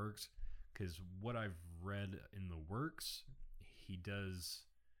specifically his works, because what I've read in the works, he does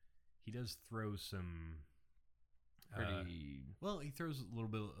throw some pretty he throws a little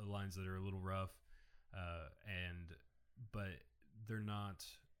bit of lines that are a little rough, but they're not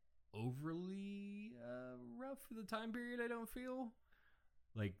overly rough for the time period. I don't feel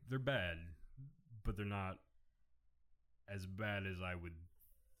like they're bad, but they're not as bad as I would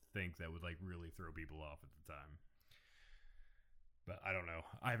think that would like really throw people off at the time. But I don't know.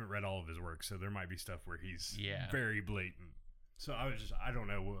 I haven't read all of his work, so there might be stuff where he's very blatant. So I don't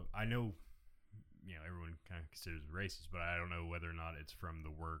know. I know, everyone kind of considers it racist, but I don't know whether or not it's from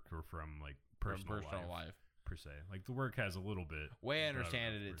the work or from like personal life per se. Like the work has a little bit. Way I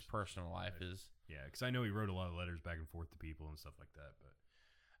understand it, it's personal life is. Yeah, because I know he wrote a lot of letters back and forth to people and stuff like that.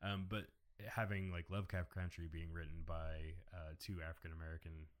 But having like Lovecraft Country being written by two African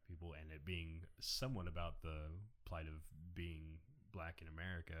American people and it being somewhat about the plight of being black in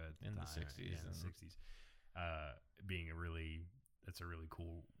America in the 60s, being that's a really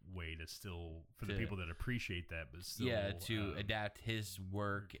cool way to still for the people that appreciate that, but still to adapt his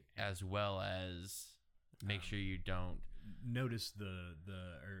work as well as make sure you don't notice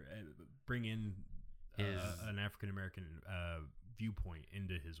bring in an African American viewpoint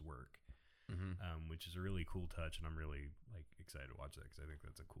into his work. Which is a really cool touch, and I'm really like excited to watch that because I think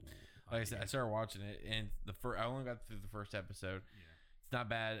that's a cool. Like I said, I started watching it, and I only got through the first episode. Yeah, it's not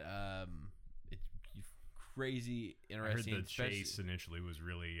bad. It's crazy interesting. I heard the chase initially was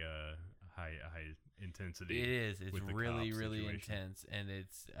really high intensity. It is. It's really really intense, and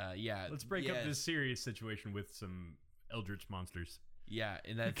it's Let's break up this serious situation with some eldritch monsters. Yeah,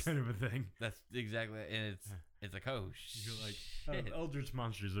 and that's kind of a thing. That's exactly, and it's like, oh shit. You're like, eldritch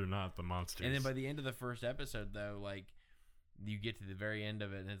monsters are not the monsters. And then by the end of the first episode, though, like you get to the very end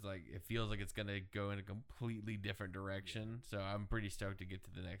of it, and it's like it feels like it's gonna go in a completely different direction. Yeah. So I'm pretty stoked to get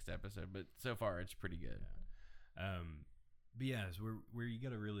to the next episode. But so far, it's pretty good. Yeah. But yeah, it's where you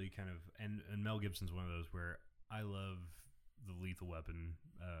gotta really kind of and Mel Gibson's one of those where I love the Lethal Weapon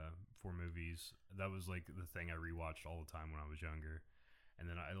 4 movies. That was like the thing I rewatched all the time when I was younger. And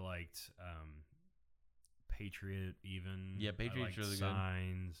then I liked Patriot even. Yeah, Patriot's really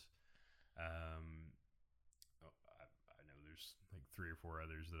Signs. Good. I know there's like 3 or 4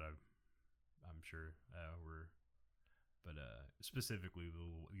 others that I'm sure were, but specifically the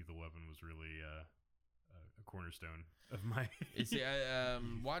Lethal Weapon was really a cornerstone of my. See,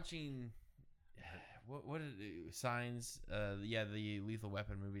 watching. What is it? Signs? The Lethal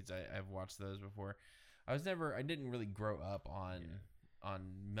Weapon movies. I've watched those before. I didn't really grow up on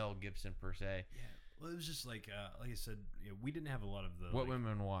Mel Gibson per se. Yeah. Well, it was just like I said, we didn't have a lot of the What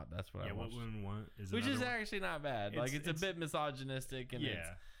Women Want. That's what I watched. What Women Want is which is actually not bad. It's a bit misogynistic and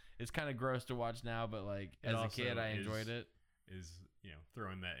it's kind of gross to watch now, but like as a kid, I enjoyed it. Is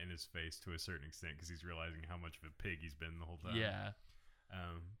throwing that in his face to a certain extent because he's realizing how much of a pig he's been the whole time. Yeah.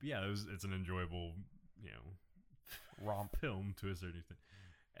 But yeah, it's an enjoyable romp film to a certain extent,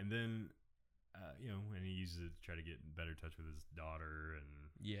 and then. And he uses it to try to get in better touch with his daughter and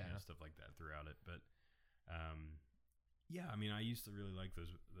stuff like that throughout it. But, I mean, I used to really like those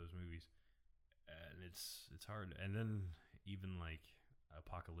movies, and it's hard. And then even like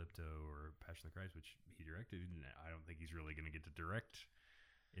Apocalypto or Passion of the Christ, which he directed, I don't think he's really going to get to direct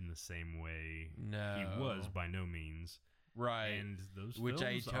in the same way he was by no means. Right, and those which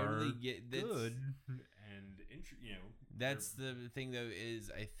films I totally are get. Good and that's the thing though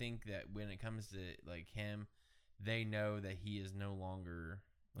is I think that when it comes to like him, they know that he is no longer.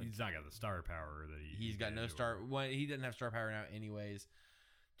 Like, he's not got the star power that he's got no star. Well, he doesn't have star power now, anyways,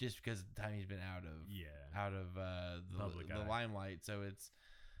 just because of the time he's been out of the limelight. So it's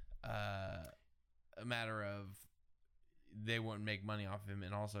a matter of. They won't make money off of him,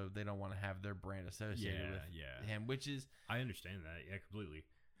 and also they don't want to have their brand associated with him, which is I understand that, completely.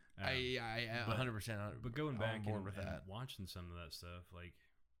 I 100%. But going back and watching some of that stuff, like,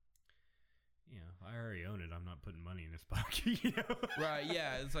 I already own it. I'm not putting money in his pocket, Right?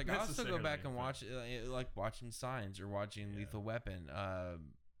 Yeah, it's like I'll still go back and watch, like watching Signs or watching Lethal Weapon. I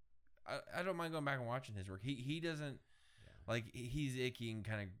don't mind going back and watching his work. He doesn't like he's icky and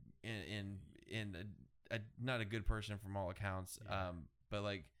kind of in not a good person from all accounts, but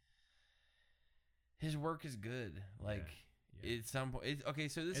like his work is good. Like it's some point. Okay,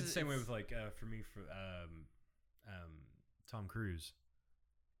 so this is the same way with like for me Tom Cruise.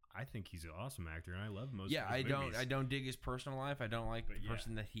 I think he's an awesome actor, and I love most. of his movies. I don't dig his personal life. I don't like the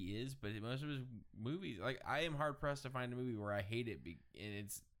person that he is, but most of his movies, like I am hard pressed to find a movie where I hate it, and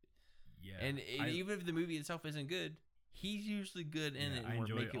it's even if the movie itself isn't good. He's usually good in it. I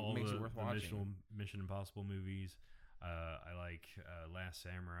enjoy makes it worth watching. Mission Impossible movies. I like Last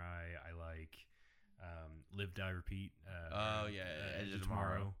Samurai. I like Live, Die, Repeat. Edge of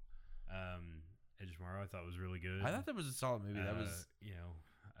Tomorrow. Edge of Tomorrow I thought was really good. I thought that was a solid movie. That was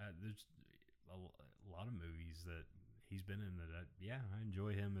there's a lot of movies that he's been in that I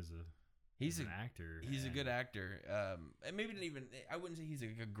enjoy him as an actor. He's a good actor. And maybe not even, I wouldn't say he's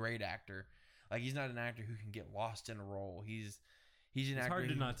a great actor. Like, he's not an actor who can get lost in a role. He's an actor. It's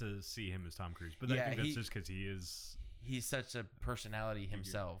hard not to see him as Tom Cruise, but I think that's just because he's such a personality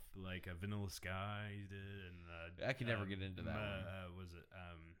himself. Like a Vanilla Sky he did, and I could never get into that one. Was it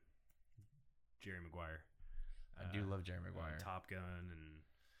Jerry Maguire? I do love Jerry Maguire. Top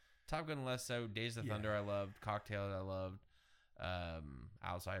Gun less so. Days of Thunder I loved. Cocktail I loved.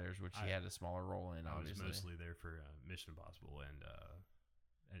 Outsiders, which he had a smaller role in. Obviously, I was mostly there for Mission Impossible and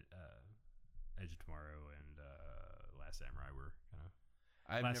Edge of Tomorrow and Last Samurai were kind of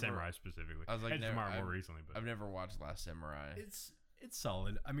Last Samurai specifically. I was like Edge of Tomorrow more recently, but I've never watched Last Samurai. It's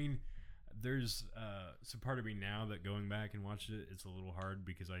solid. I mean, there's some part of me now that going back and watching it, it's a little hard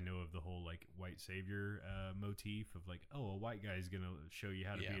because I know of the whole like white savior motif of like, oh, a white guy is gonna show you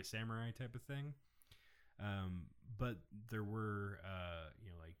how to be a samurai type of thing. But there were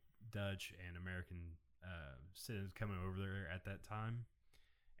like Dutch and American citizens coming over there at that time,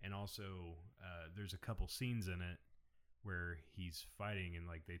 and also there's a couple scenes in it where he's fighting, and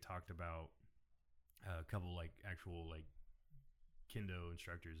like they talked about a couple like actual like kendo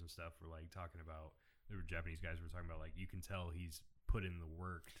instructors and stuff were like talking about, there were Japanese guys were talking about like, you can tell he's put in the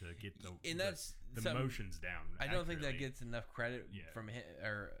work to get the motions down. I don't think that gets enough credit from him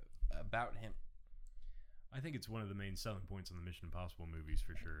or about him. I think it's one of the main selling points on the Mission Impossible movies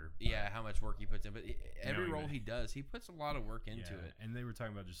for sure. Yeah, how much work he puts in, but every role he does, he puts a lot of work into it. And they were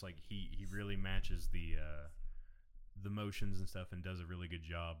talking about just like he really matches the motions and stuff and does a really good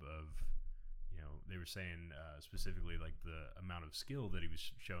job of, they were saying specifically like the amount of skill that he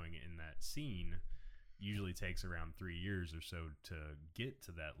was showing in that scene usually takes around 3 years or so to get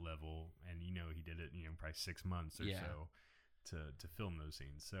to that level, and he did it probably 6 months or so to film those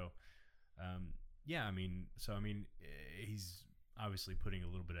scenes. So he's obviously putting a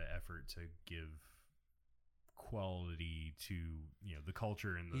little bit of effort to give quality to the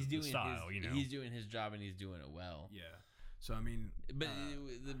culture and the style. He's doing his job and he's doing it well. Yeah. So I mean, but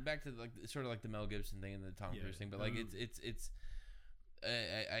back to like sort of like the Mel Gibson thing and the Tom Cruise thing, but like it's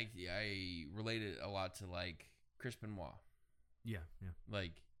I relate it a lot to like Chris Benoit. Yeah.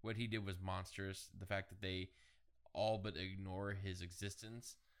 Like what he did was monstrous. The fact that they all but ignore his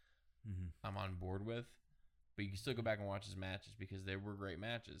existence, I'm on board with. But you can still go back and watch his matches because they were great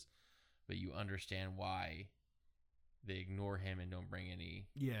matches. But you understand why they ignore him and don't bring any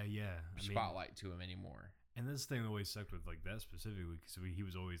spotlight to him anymore. And this thing always sucked with like that specifically because he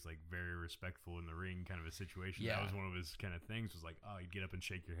was always like very respectful in the ring, kind of a situation. That was one of his kind of things. Was like, oh, he'd get up and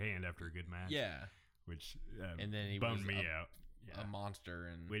shake your hand after a good match. Yeah, which and then he bummed me out. A monster,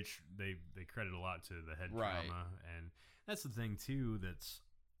 and which they credit a lot to the head trauma, and that's the thing too. That's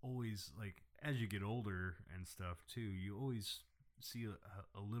always like as you get older and stuff too, you always see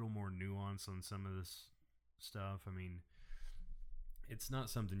a little more nuance on some of this stuff. I mean, it's not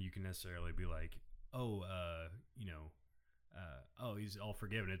something you can necessarily be like, oh, he's all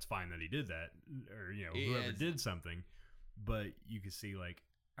forgiven. It's fine that he did that, or whoever did something. But you can see like,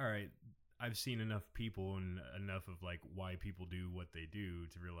 all right, I've seen enough people and enough of like why people do what they do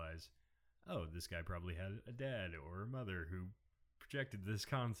to realize, oh, this guy probably had a dad or a mother who projected this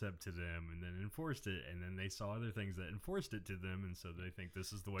concept to them and then enforced it, and then they saw other things that enforced it to them, and so they think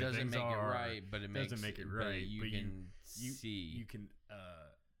this is the way things are. Doesn't make it right, but it doesn't make it right. You can see, you can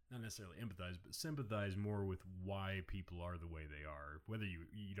not necessarily empathize, but sympathize more with why people are the way they are. Whether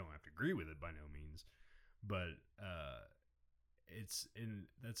you don't have to agree with it by no means, but that's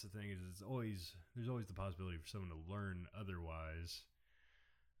the thing is there's always the possibility for someone to learn otherwise,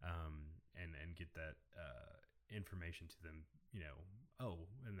 and get that information to them.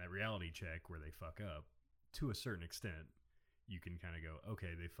 In that reality check where they fuck up, to a certain extent, you can kind of go,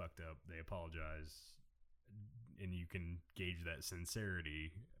 okay, they fucked up, they apologize, and you can gauge that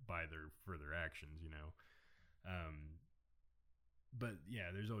sincerity by their further actions, but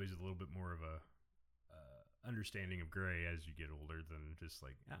yeah, there's always a little bit more of a understanding of gray as you get older than just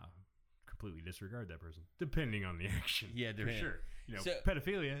like, completely disregard that person, depending on the action. Yeah, for sure.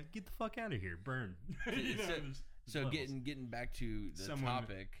 Pedophilia, get the fuck out of here, burn. So getting back to the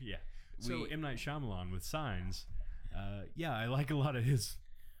topic. Yeah. So M. Night Shyamalan with Signs. I like a lot of his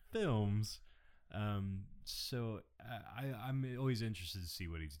films. So I'm always interested to see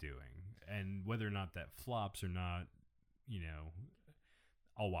what he's doing. And whether or not that flops or not,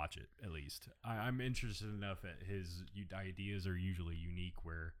 I'll watch it at least. I'm interested enough at his ideas are usually unique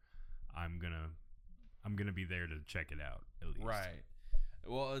where I'm gonna be there to check it out at least. Right.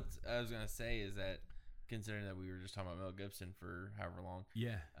 Well, I was gonna say is that considering that we were just talking about Mel Gibson for however long,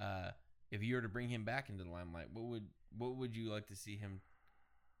 if you were to bring him back into the limelight, what would you like to see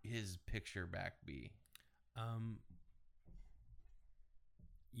his picture back be?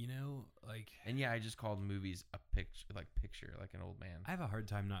 You know, like, and yeah, I just called movies a picture, like an old man. I have a hard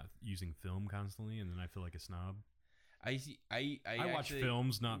time not using film constantly, and then I feel like a snob. I watch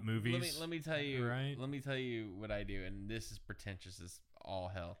films, not movies. Let me tell you, right? Let me tell you what I do, and this is pretentious as all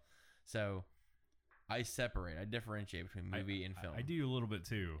hell. So, I differentiate between movie and film. I do a little bit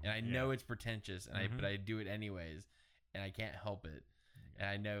too, and I know it's pretentious, and but I do it anyways, and I can't help it. And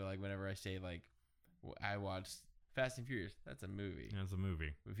I know, like, whenever I say, like, I watched Fast and Furious, that's a movie. That's a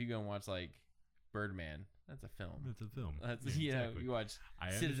movie. If you go and watch, like, Birdman, that's a film. That's a film. That's exactly. You watch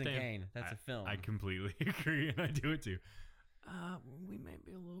Citizen Kane, that's a film. I completely agree, and I do it too. We may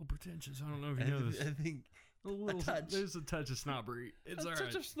be a little pretentious. I don't know if you know this. I think there's a touch of snobbery. It's all right. A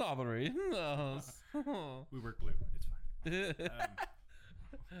touch of snobbery. No. We work blue. It's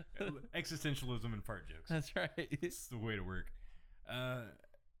fine. Existentialism and fart jokes. That's right. It's the way to work.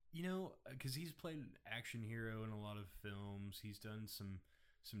 You know, because he's played an action hero in a lot of films. He's done some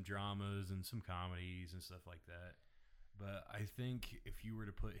dramas and some comedies and stuff like that. But I think if you were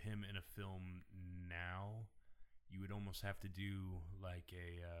to put him in a film now, you would almost have to do like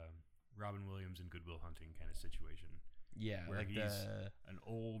a Robin Williams in Good Will Hunting kind of situation. Yeah, where like he's an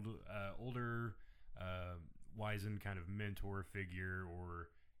older, wizened kind of mentor figure, or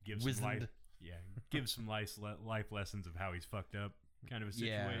gives some life lessons of how he's fucked up, kind of a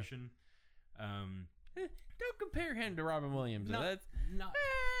situation. Don't compare him to Robin Williams.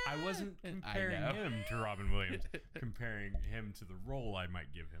 I wasn't comparing him to Robin Williams. Comparing him to the role I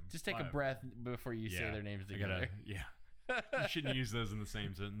might give him. Just take a breath before you say their names together. You shouldn't use those in the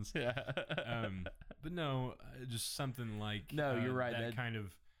same sentence. Yeah. But no, just something like you're right. That kind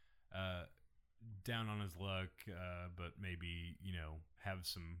of down on his luck, but maybe have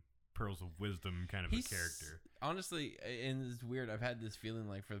some pearls of wisdom kind of a character. Honestly, and it's weird. I've had this feeling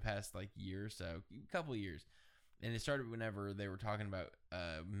like for the past year or so, a couple of years. And it started whenever they were talking about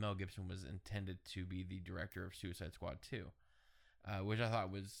Mel Gibson was intended to be the director of Suicide Squad 2, which I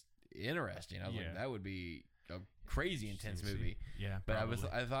thought was interesting. I was like, that would be a crazy intense movie. Yeah, but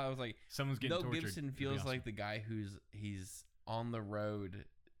I thought I was like, someone's getting tortured. Mel Gibson feels like the guy he's on the road.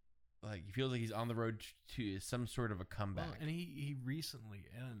 Like, he feels like he's on the road to some sort of a comeback. Well, and he recently,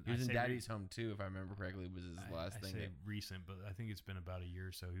 and he was in Daddy's Home too, if I remember correctly, was his last thing. I say recent, but I think it's been about a year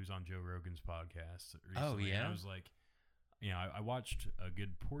or so. He was on Joe Rogan's podcast recently. Oh, yeah? And I was like, I watched a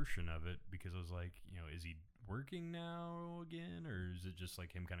good portion of it because I was like, is he working now again, or is it just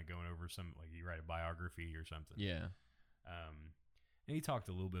like him kind of going over some, like, he write a biography or something? Yeah. And he talked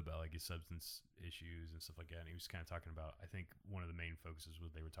a little bit about like his substance issues and stuff like that. And he was kind of talking about, I think one of the main focuses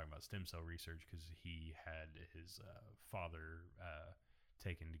was they were talking about stem cell research because he had his father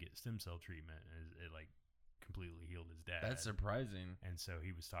taken to get stem cell treatment, and it like completely healed his dad. That's surprising. And so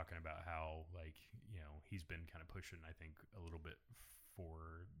he was talking about how, like, he's been kind of pushing, I think, a little bit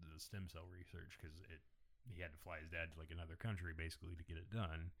for the stem cell research because he had to fly his dad to like another country basically to get it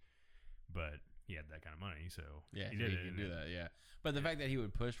done. But he had that kind of money, so he did it. He can do that, yeah. But the fact that he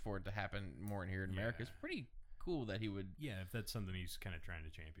would push for it to happen more in here in America is pretty cool. That he would, if that's something he's kind of trying to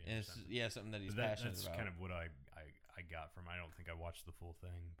champion. And it's something that he's passionate about. That's kind of what I got from. I don't think I watched the full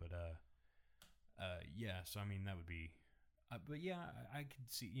thing, but so I mean that would be. But yeah, I could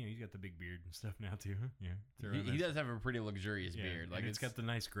see. He's got the big beard and stuff now too. Yeah, he does have a pretty luxurious beard. Like, it's got the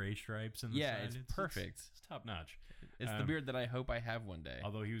nice gray stripes and it's perfect. It's top notch. It's the beard that I hope I have one day.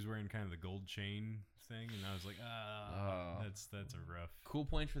 Although he was wearing kind of the gold chain thing, and I was like, that's a rough. Cool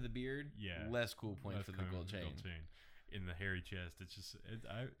points for the beard. Yeah, less cool points for the gold chain. In the hairy chest, it's just.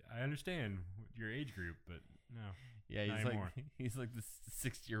 I understand your age group, but no. Yeah, he's like the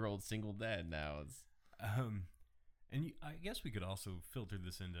 60-year-old single dad now. And I guess we could also filter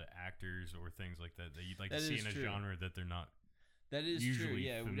this into actors or things like that you'd like to see in a genre that they're not. That is usually true.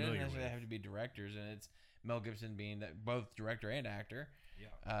 Yeah, we don't necessarily with. have to be directors, and it's Mel Gibson being that both director and actor.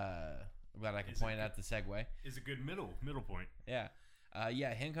 Yeah. Glad I can point out the segue. Is a good middle point. Yeah.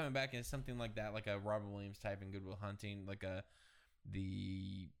 Him coming back as something like that, like a Robin Williams type in Good Will Hunting, like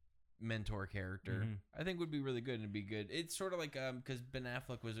the mentor character, I think would be really good and be good. It's sort of like because Ben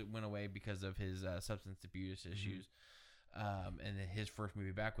Affleck went away because of his substance abuse issues, and his first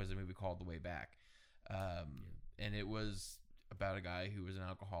movie back was a movie called The Way Back, and it was about a guy who was an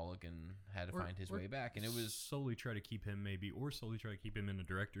alcoholic and had to find his way back, and it was solely try to keep him in a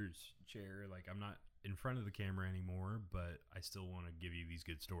director's chair. Like, I'm not in front of the camera anymore, but I still want to give you these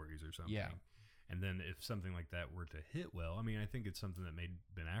good stories or something. Yeah. And then if something like that were to hit well, I mean, I think it's something that made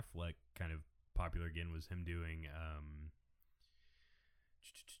Ben Affleck kind of popular again was him doing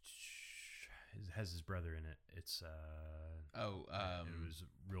has his brother in it. It's it was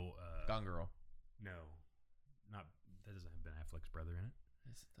real. Gone Girl. No, not that doesn't have Ben Affleck's brother in it.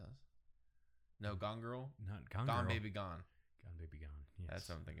 Yes, it does. No, Gone Girl. Not Gone Gone Girl. Baby Gone. Gone Baby Gone. Yes. That's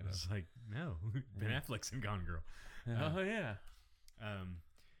what I'm thinking It's of. like no, Ben Affleck's in Gone Girl. Oh yeah.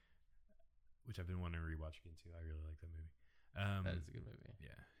 Which I've been wanting to rewatch again too. I really like that movie. That is a good movie.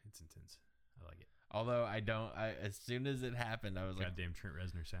 Yeah, it's intense. I like it. Although I don't. As soon as it happened, I was like, Goddamn Trent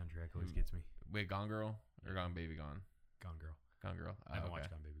Reznor soundtrack always gets me. "Wait, Gone Girl or Gone Baby Gone? Gone Girl. Gone Girl." Oh, I haven't watched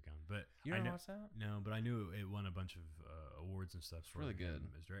Gone Baby Gone, but You I don't know, watch that? No, but I knew it won a bunch of awards and stuff. It's really good.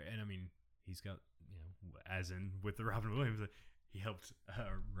 And I mean, he's got as in with the Robin Williams, he helped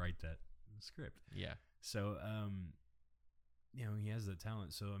write that script. Yeah. So he has the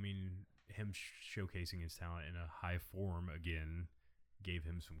talent. So I mean, him showcasing his talent in a high form again gave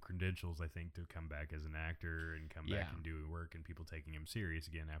him some credentials, I think, to come back as an actor and come back and do work, and people taking him serious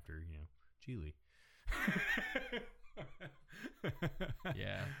again after Geely.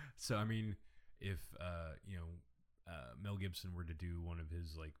 Yeah. So I mean, if Mel Gibson were to do one of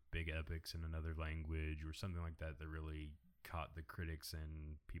his like big epics in another language or something like that really caught the critics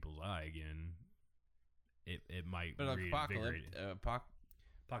and people's eye again, it might reinvigorate it.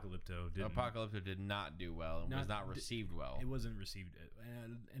 Apocalypto did not do well and was not received well. It wasn't received,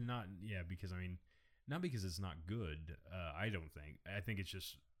 and not because I mean, not because it's not good. I don't think. I think it's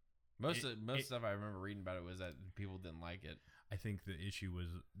just most stuff I remember reading about it was that people didn't like it. I think the issue was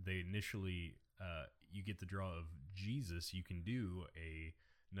they initially you get the draw of Jesus, you can do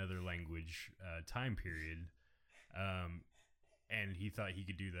another language time period, and he thought he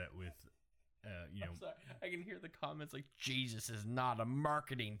could do that with. I'm sorry. I can hear the comments like Jesus is not a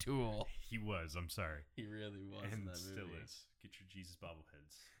marketing tool. He was. I'm sorry. He really was, and in that still movie. is. Get your Jesus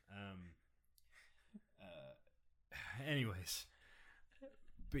bobbleheads. Anyways,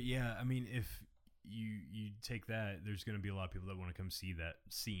 but yeah, I mean, if you take that, there's going to be a lot of people that want to come see that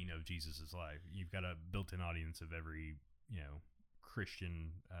scene of Jesus's life. You've got a built-in audience of every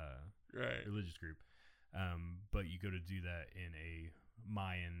Christian religious group, but you go to do that in a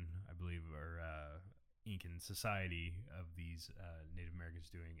Mayan, I believe, or Incan society of these Native Americans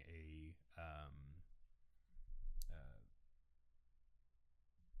doing a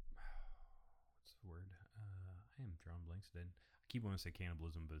what's the word? I am drawing blanks today. I keep wanting to say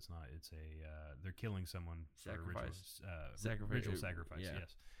cannibalism, but it's not. It's they're killing someone for ritual sacrifice. Yeah.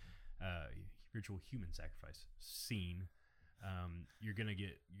 Yes, ritual human sacrifice scene. You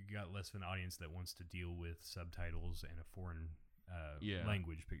got less of an audience that wants to deal with subtitles and a foreign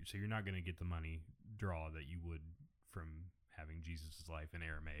language picture, so you're not going to get the money draw that you would from having Jesus' life in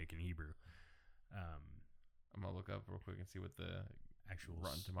Aramaic and Hebrew. I'm gonna look up real quick and see what the Actual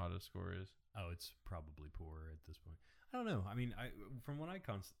Rotten Tomatoes score is. Oh, it's probably poor at this point. I don't know. I mean, from what I've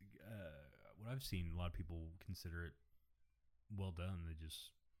seen, a lot of people consider it well done.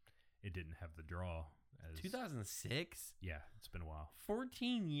 It didn't have the draw. 2006. Yeah, it's been a while.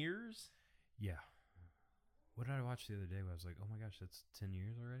 14 years. Yeah. What did I watch the other day? Where I was like, oh my gosh, that's 10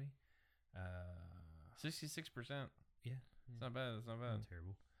 years already. 66%. Yeah, It's not bad. It's not bad. Not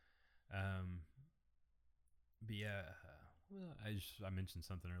terrible. But yeah, well, I mentioned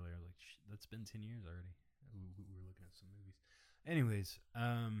something earlier. Like, that's been 10 years already. We were looking at some movies. Anyways,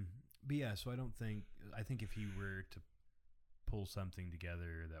 but yeah, so I think if he were to pull something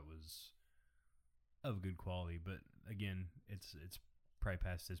together that was of good quality, but again, it's probably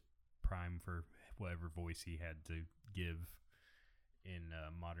past his prime for whatever voice he had to give in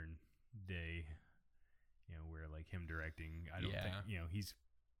modern day, where like him directing, I don't think, he's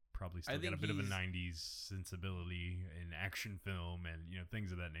probably still got a bit of a 90s sensibility in action film and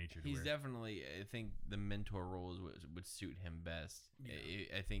things of that nature. He's definitely, I think the mentor role would suit him best.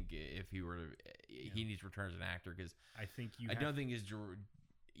 Yeah. I think if he were to, he needs to return as an actor, because I think I don't think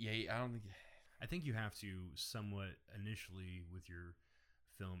you have to somewhat initially with your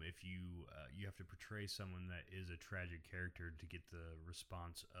film, if you have to portray someone that is a tragic character to get the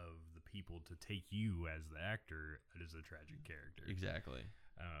response of the people to take you as the actor that is a tragic character. Exactly.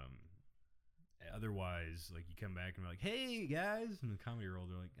 Otherwise, like, you come back and be like, "Hey guys," in the comedy role,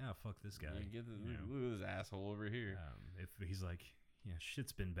 they're like, "Oh, fuck this guy." Look at this asshole over here. If he's like, "Yeah,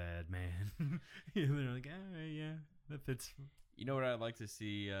 shit's been bad, man," they're like, "All right, yeah, that fits." You know what I'd like to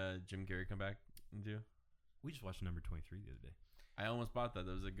see Jim Carrey come back and do? We just watched number 23 the other day. I almost bought that.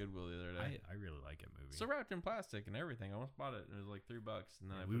 That was a Goodwill the other day. I really like that movie. So wrapped in plastic and everything. I almost bought it, and it was like $3. And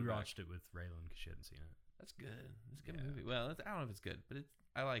then we watched it with Raylan because she hadn't seen it. That's good. It's a good movie. Well, I don't know if it's good, but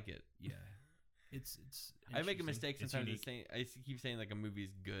I like it. Yeah. It's I make a mistake sometimes. I keep saying like a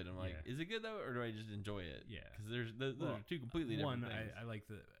movie's good. I'm like, is it good though, or do I just enjoy it? Yeah. Because those are two completely different things. I like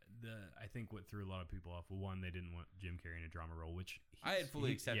I think what threw a lot of people off. Well, one, they didn't want Jim Carrey in a drama role, which I had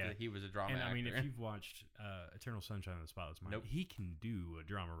fully accepted that he was a drama actor. I mean, if you've watched Eternal Sunshine of the Spotless Mind, he can do a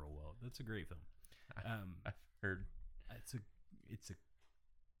drama role well. That's a great film. I've heard it's a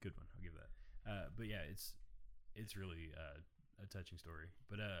good one. I'll give that. But yeah, it's really a touching story.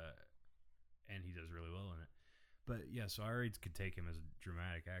 But and he does really well in it. But yeah, so I already could take him as a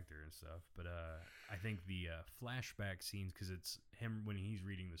dramatic actor and stuff. But I think the flashback scenes, because it's him when he's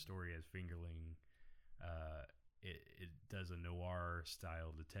reading the story as Fingerling, it does a noir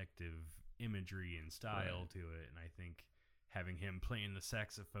style detective imagery and style to it. And I think having him playing the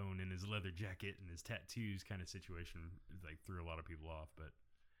saxophone in his leather jacket and his tattoos kind of situation like threw a lot of people off. But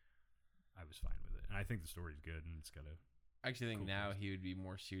I was fine with it, and I think the story's good, and it's got a. I actually think now he would be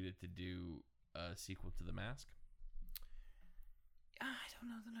more suited to do a sequel to The Mask. I don't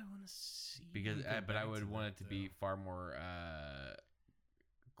know that I want to see because, but I would want it to be far more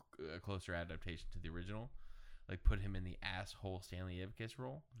a closer adaptation to the original. Like put him in the asshole Stanley Ipkiss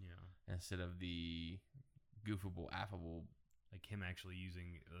role, instead of the goofable, affable. Like him actually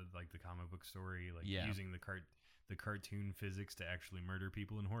using like the comic book story, like using the cartoon physics to actually murder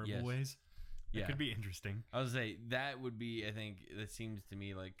people in horrible ways. It could be interesting. I was say that would be. I think that seems to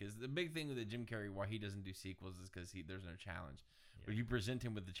me like because the big thing with the Jim Carrey why he doesn't do sequels is because there's no challenge. But you present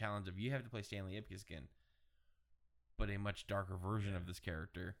him with the challenge of you have to play Stanley Ipkiss again, but a much darker version of this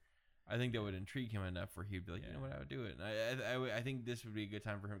character. I think that would intrigue him enough where he'd be like, you know what, I would do it. And I think this would be a good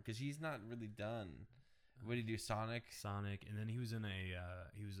time for him because he's not really done. What did he do? Sonic, and then he was in a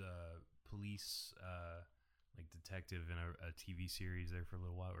police like detective in a TV series there for a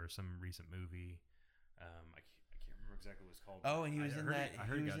little while, or some recent movie. I can't remember exactly what it's called. Oh, and he was in that. I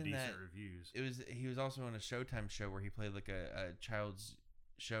heard it got decent reviews. He was also in a Showtime show where he played like a child's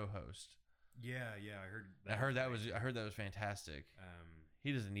show host. Yeah, I heard. I heard that was fantastic.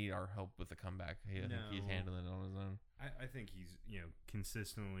 He doesn't need our help with the comeback. I think he's handling it on his own. I think he's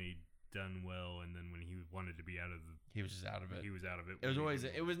consistently done well, and then when he wanted to be out of he was just out of it. He was out of it.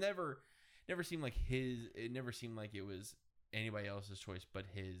 It was never seemed like his. It never seemed like it was anybody else's choice but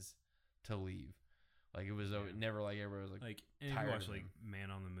his to leave. Like it was never like everybody was like tired of him. Like Man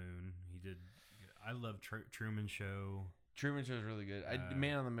on the Moon. He did. I love Truman Show. Truman Show is really good.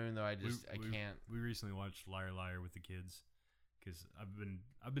 Man on the Moon though, I can't. We recently watched Liar Liar with the kids because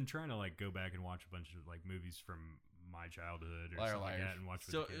I've been trying to like go back and watch a bunch of like movies from my childhood or Liar something Liar like that and watch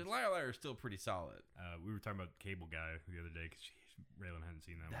still, with the kids. Liar Liar is still pretty solid. We were talking about Cable Guy the other day because Raylan hadn't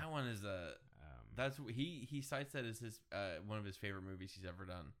seen that one. That one is that's he cites that as his one of his favorite movies he's ever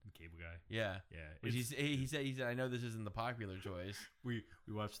done. Cable Guy. Yeah. Which he said I know this isn't the popular choice. we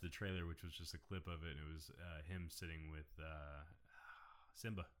watched the trailer, which was just a clip of it, and it was him sitting with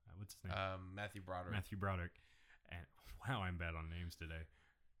Simba. What's his name? Matthew Broderick. And wow, I'm bad on names today.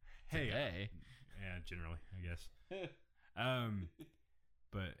 Hey. Yeah, generally, I guess.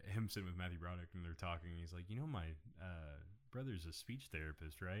 But him sitting with Matthew Broderick and they're talking, and he's like, my brother's a speech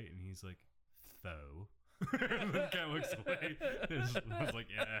therapist, right? And he's like, "Tho." And the guy looks away. I was like,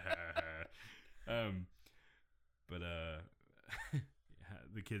 yeah. But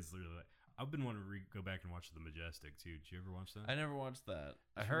the kids literally like, I've been wanting to go back and watch The Majestic too. Did you ever watch that? I never watched that.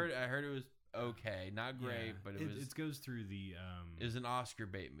 I heard it was okay, not great, but it goes through the it was an Oscar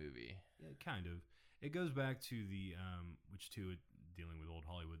bait movie. Yeah, kind of. It goes back to the dealing with old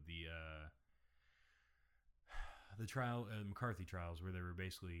Hollywood, the trial, McCarthy trials, where they were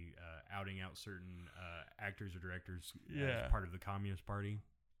basically outing out certain actors or directors as part of the Communist Party.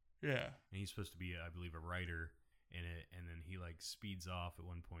 Yeah, and he's supposed to be, I believe, a writer in it, and then he like speeds off at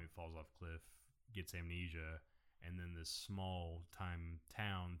one point, falls off a cliff, gets amnesia, and then this small time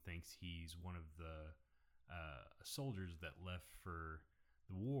town thinks he's one of the soldiers that left for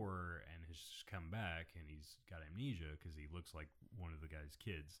the war and has just come back, and he's got amnesia because he looks like one of the guy's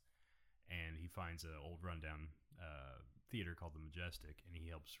kids, and he finds an old rundown theater called the Majestic, and he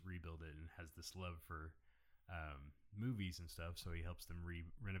helps rebuild it and has this love for movies and stuff, so he helps them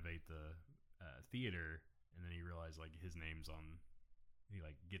renovate the theater, and then he realized like his name's on. He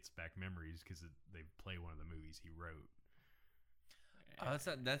like gets back memories because they play one of the movies he wrote. Oh,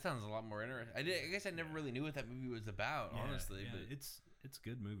 that sounds a lot more interesting. I guess I never really knew what that movie was about, honestly. Yeah, but it's a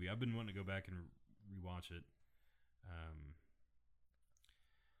good movie. I've been wanting to go back and rewatch it.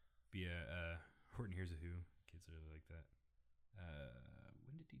 Horton Hears a Who. Kids really like that.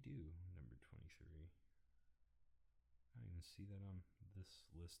 When did he do number 23? I don't even see that on this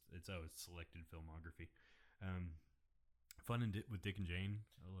list. It's selected filmography. Fun with Dick and Jane.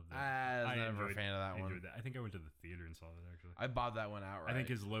 I love that. I was never a fan of that one. That. I think I went to the theater and saw that actually. I bought that one outright. I think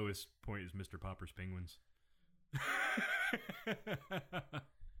his lowest point is Mr. Popper's Penguins.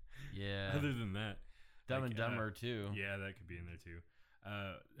 Yeah. Other than that, Dumb and Dumber too. Yeah, that could be in there too.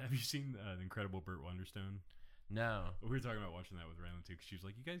 Have you seen The Incredible Burt Wonderstone? No. We were talking about watching that with Raylan too, because she was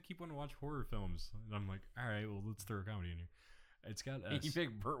like, "You guys keep wanting to watch horror films," and I'm like, "All right, well, let's throw a comedy in here." It's got You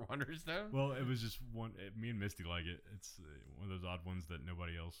picked Burt Wonderstone? Well, it was just one. Me and Misty like it. It's one of those odd ones that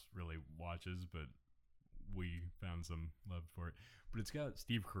nobody else really watches, but we found some love for it. But it's got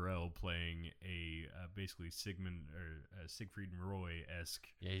Steve Carell playing a basically Siegfried and Roy-esque.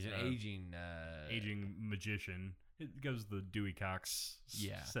 Yeah, he's an aging magician. It goes the Dewey Cox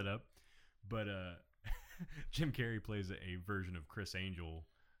setup, but Jim Carrey plays a version of Chris Angel,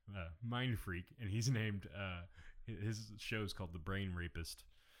 mind freak, and he's named. His show is called The Brain Rapist.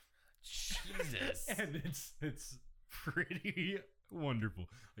 Jesus, and it's pretty wonderful.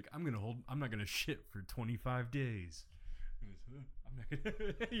 Like, I'm not gonna shit for 25 days. I'm not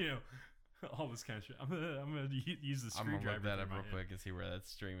gonna, all this kind of shit. I'm gonna use the screwdriver. I'm gonna look that up real quick and see where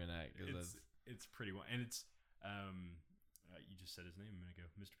that's streaming at. It's pretty well, and it's you just said his name a minute ago,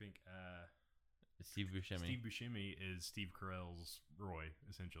 Mr. Pink. Steve Buscemi. Steve Buscemi is Steve Carell's Roy,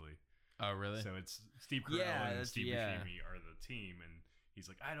 essentially. Oh, really? So it's Steve Carell and Steve Buscemi are the team, and he's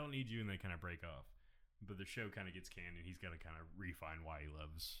like, "I don't need you," and they kind of break off. But the show kind of gets canned, and he's got to kind of refine why he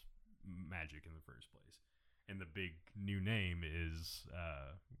loves magic in the first place. And the big new name is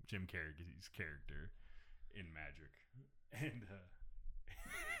Jim Carrey's character in Magic, and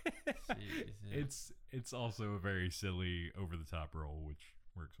it's also a very silly, over the top role, which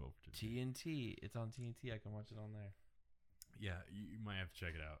works well for TNT. It's on TNT. I can watch it on there. Yeah, you might have to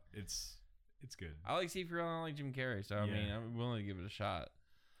check it out. It's good. I like Steve Carell. I like Jim Carrey, so I mean, I'm willing to give it a shot.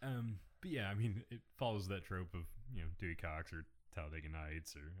 But yeah, I mean, it follows that trope of Dewey Cox or Talladega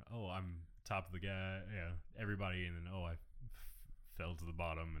Nights, or I'm top of the guy, everybody, and then I fell to the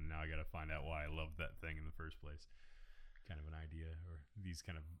bottom, and now I got to find out why I loved that thing in the first place. Kind of an idea, or these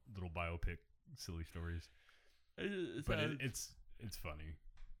kind of little biopic silly stories. But it's funny.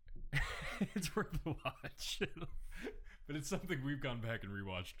 It's worth the watch. But it's something we've gone back and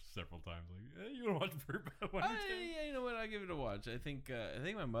rewatched several times. Like, hey, you want to watch Burt Wonderstone? Yeah, you know what? I'll give it a watch. I think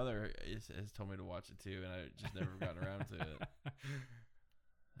my mother has told me to watch it too, and I just never gotten around to it.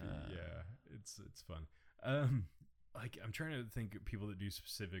 Yeah, it's fun. Like, I'm trying to think of people that do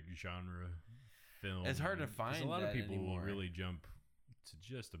specific genre films. It's hard to find. A lot of people anymore. will really jump to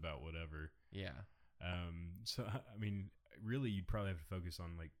just about whatever. Yeah. So I mean, really, you'd probably have to focus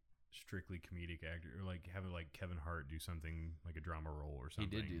on like strictly comedic actor, or like have like Kevin Hart do something like a drama role or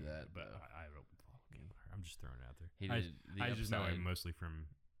something. He did do that, but I don't follow Kevin Hart. I'm just throwing it out there. He did. I just know him mostly from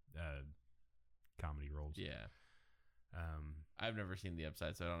comedy roles. Yeah. I've never seen The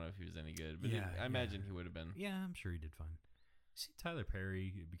Upside, so I don't know if he was any good. But I imagine he would have been. Yeah, I'm sure he did fine. See, Tyler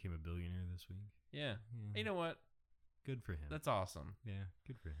Perry became a billionaire this week. Yeah. You know what? Good for him. That's awesome. Yeah,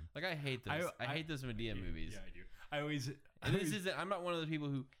 good for him. Like, I hate those. I hate those Medea movies. Yeah, I do. I always. I'm not one of those people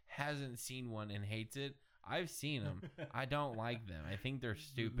who hasn't seen one and hates it. I've seen them. I don't like them. I think they're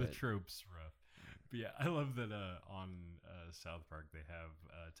stupid. The trope's rough. But yeah, I love that on South Park they have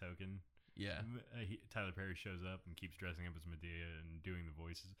Token. Yeah. Tyler Perry shows up and keeps dressing up as Medea and doing the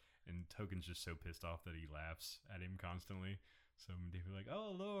voices, and Token's just so pissed off that he laughs at him constantly. So Medea will be like,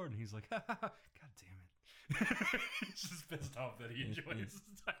 "Oh Lord," and he's like, "God damn it!" He's just pissed off that he enjoys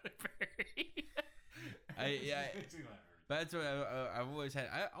Tyler Perry. That's what I've always had.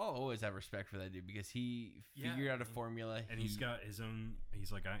 I'll always have respect for that dude because he figured out a formula, and he's got his own.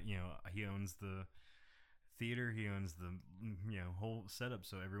 He's like, he owns the theater, he owns the whole setup,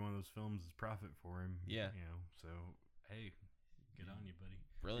 so every one of those films is profit for him. Yeah, so hey, good on you, buddy.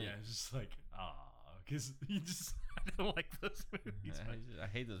 Brilliant. Yeah, it's just like because you just I don't like those movies. I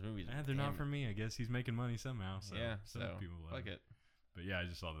hate those movies. They're not for me. I guess he's making money somehow. So some people like it. But yeah, I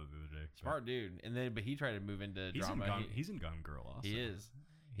just saw that the other day. Smart dude. And then, but he tried to move into drama. He's in Gone Girl also. He is.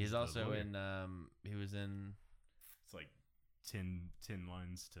 He's also in. He was in. It's like 10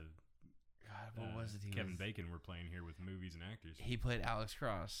 lines to. God, what was it? Kevin Bacon. We're playing here with movies and actors. He played Alex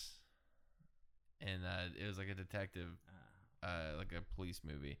Cross, and it was like a detective, like a police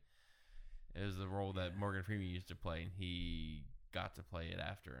movie. It was the role that Morgan Freeman used to play, and he got to play it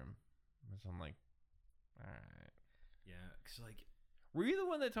after him. So I'm like, all right. Yeah, because like. Were you the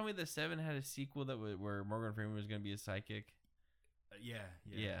one that told me that Seven had a sequel where Morgan Freeman was going to be a psychic? Yeah.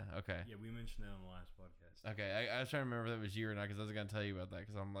 Okay. Yeah, we mentioned that on the last podcast. Okay, I was trying to remember if that was you or not because I was going to tell you about that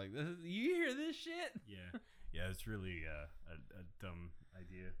because I'm like, you hear this shit? Yeah, it's really a dumb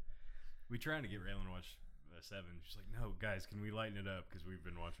idea. We trying to get Raylan to watch Seven. She's like, no, guys, can we lighten it up because we've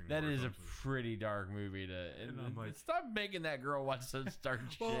been watching. That is a pretty dark movie and I'm like, stop making that girl watch such dark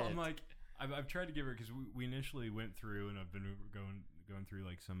shit. Well, I'm like, I've tried to give her because we initially went through and I've been going through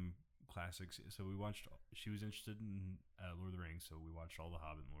like some classics. So we watched. She was interested in Lord of the Rings, so we watched all the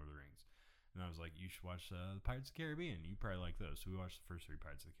Hobbit and Lord of the Rings. And I was like, you should watch the Pirates of the Caribbean. You probably like those. So we watched the first 3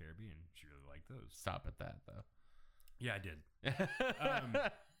 Pirates of the Caribbean. She really liked those. Stop at that though. Yeah, I did.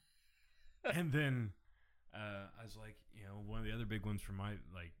 And then I was like, one of the other big ones from my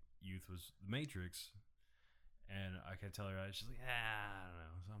youth was The Matrix. And I could tell her, she's like, I don't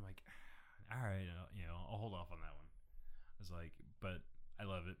know. So I'm like, all right, I'll hold off on that one. I was like, but I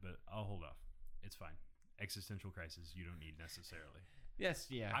love it, but I'll hold off. It's fine. Existential crisis you don't need necessarily. Yes,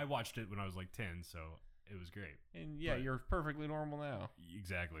 yeah. I watched it when I was like 10, so it was great. And yeah, you're perfectly normal now.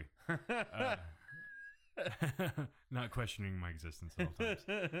 Exactly. Not questioning my existence at all times.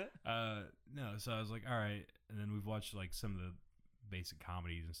 No, so I was like, all right. And then we've watched like some of the basic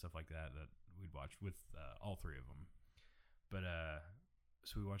comedies and stuff like that we'd watch with all 3 of them. But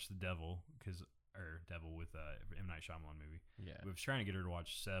so we watched The Devil with M. Night Shyamalan movie. Yeah. We was trying to get her to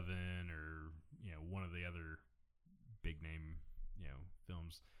watch Seven or one of the other big name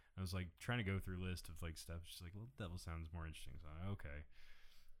films. I was like trying to go through a list of like stuff. She's like, well, The Devil sounds more interesting. So I'm like, okay.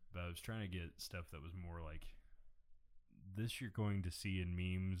 But I was trying to get stuff that was more like this you're going to see in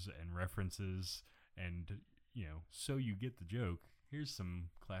memes and references and so you get the joke. Here's some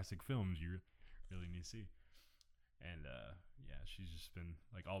classic films you really need to see. And yeah, she's just been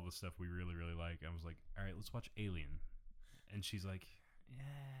like all the stuff we really, really like. I was like, all right, let's watch Alien. And she's like,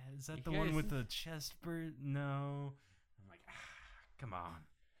 yeah, is that the one with the chest bird? No. I'm like, come on.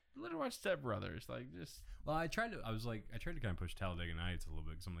 Let her watch Step Brothers. Well, I tried to kind of push Talladega Nights a little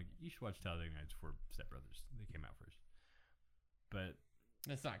bit because I'm like, you should watch Talladega Nights before Step Brothers. They came out first. But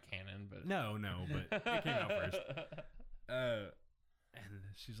it's not canon, but no, but it came out first. And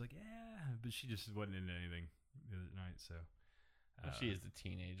she's like, yeah, but she just wasn't into anything the other night. So she is a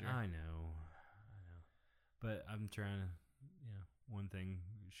teenager. I know. But I'm trying to, one thing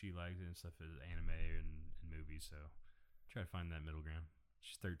she likes and stuff is anime and movies. So try to find that middle ground.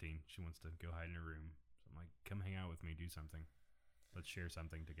 She's 13. She wants to go hide in her room. So I'm like, come hang out with me, do something. Let's share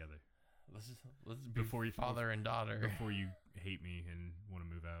something together. Let's be father and daughter. Before you hate me and want to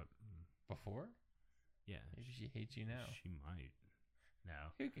move out. Before? Yeah. Maybe she hates you now. She might.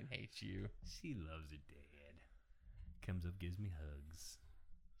 No. Who can hate you? She loves her dad. Comes up, gives me hugs.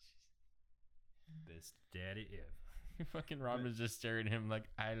 Best daddy ever. Fucking Robin's just staring at him like,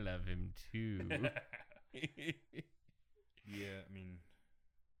 I love him too. Yeah, I mean,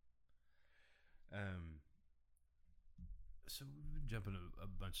 so we've been jumping a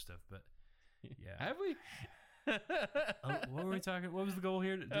bunch of stuff, but yeah. Have we? What were we talking? What was the goal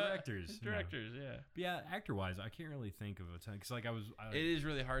here? Directors. Directors, yeah. But yeah, actor-wise, I can't really think of a ton because like it is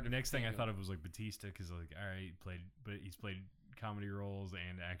really hard. The next thing I thought of was like Batista because like all right, he's played comedy roles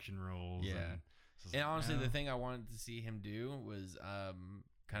and action roles. Yeah. And honestly, the thing I wanted to see him do was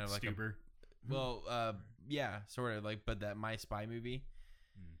kind of like Stuber. Yeah, sort of like, but that My Spy movie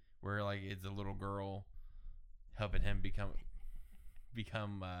where like it's a little girl helping him become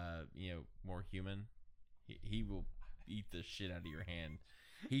more human. He will eat the shit out of your hand.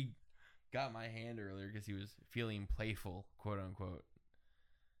 He got my hand earlier because he was feeling playful, quote unquote.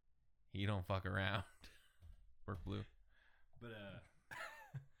 He don't fuck around. Work blue. But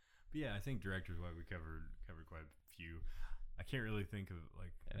yeah, I think directors wise we covered quite a few. I can't really think of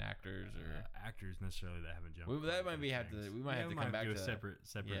like actors or actors necessarily that haven't jumped. We might have to come back to a separate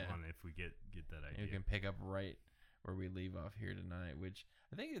one if we get that idea. We can pick up right where we leave off here tonight, which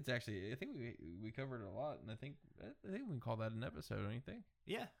I think we covered a lot, and I think we can call that an episode. Don't you think?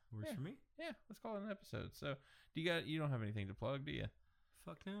 Yeah, works for me. Yeah, let's call it an episode. So, you don't have anything to plug, do you?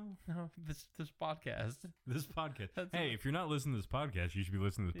 Fuck no. No, this podcast. This podcast. Hey, if you're not listening to this podcast, you should be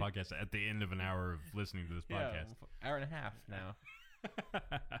listening to this podcast at the end of an hour of listening to this podcast. Hour and a half now.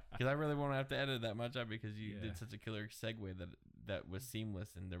 Because I really won't have to edit that much out because you did such a killer segue that was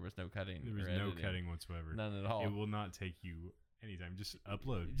seamless and there was no cutting. There was no cutting whatsoever. None at all. It will not take you anytime. Just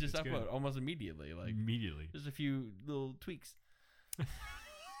upload. Just upload good. Almost immediately. Like immediately. Just a few little tweaks.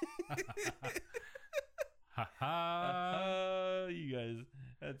 Ha ha! You guys,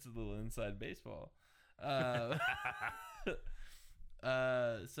 that's a little inside baseball. So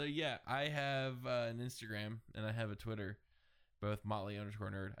yeah, I have an Instagram and I have a Twitter, both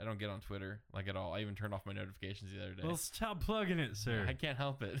Motley_nerd. I don't get on Twitter like at all. I even turned off my notifications the other day. Well, stop plugging it, sir. I can't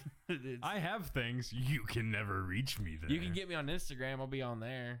help it. I have things. You can never reach me there. You can get me on Instagram. I'll be on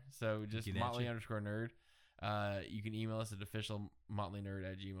there. So just Motley_nerd. You can email us at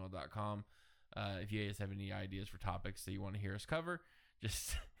officialmotleynerd@gmail.com. If you guys have any ideas for topics that you want to hear us cover,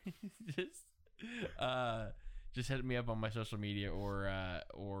 just hit me up on my social media or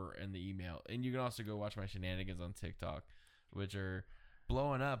in the email. And you can also go watch my shenanigans on TikTok, which are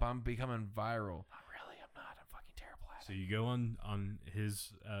blowing up. I'm becoming viral. Not really. I'm not. I'm fucking terrible at So you go on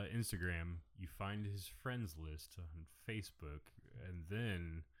his Instagram, you find his friends list on Facebook, and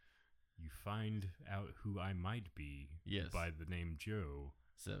then you find out who I might be by the name Joe,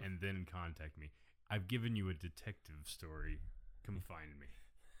 and then contact me. I've given you a detective story. Come find me.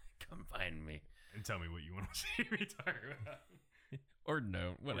 Come find me. And tell me what you want to see me talk about. Or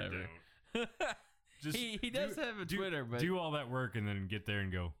no, whatever. Or don't. Just he does have a Twitter, but do all that work and then get there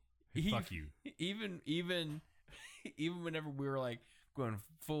and go, hey, fuck you. Even whenever we were like going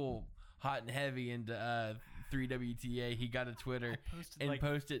full hot and heavy into 3WTA, he got a Twitter and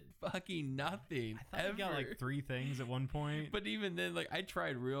posted fucking nothing. I thought he got like 3 things at one point. But even then, like I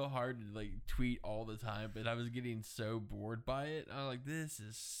tried real hard to like tweet all the time, but I was getting so bored by it. I was like, this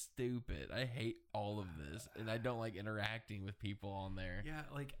is stupid. I hate all of this, and I don't like interacting with people on there. Yeah,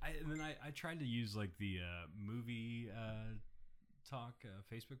 like I tried to use like the movie talk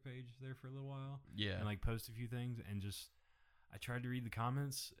Facebook page there for a little while. Yeah, and like post a few things, and just I tried to read the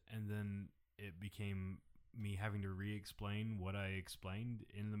comments, and then it became me having to re-explain what I explained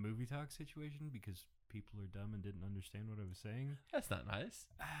in the movie talk situation because people are dumb and didn't understand what I was saying. That's not nice.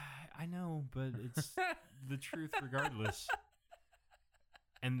 I know, but it's the truth regardless.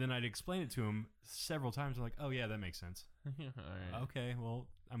 And then I'd explain it to him several times. I'm like, oh yeah, that makes sense. All right. Okay, well,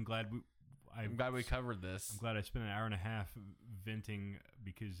 I'm glad we covered this. I'm glad I spent an hour and a half venting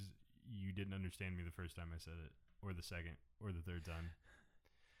because you didn't understand me the first time I said it, or the second, or the third time.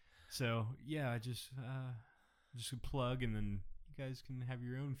 So yeah, I just a plug, and then you guys can have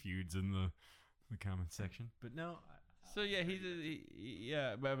your own feuds in the comment section. But no. So yeah,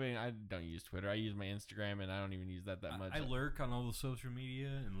 yeah. But I mean, I don't use Twitter. I use my Instagram, and I don't even use that much. I lurk on all the social media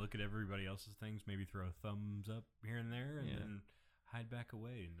and look at everybody else's things. Maybe throw a thumbs up here and there, and then hide back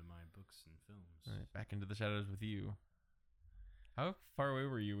away into my books and films. All right, back into the shadows with you. How far away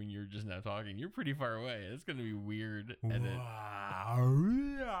were you when you were just now talking? You're pretty far away. It's gonna be weird. I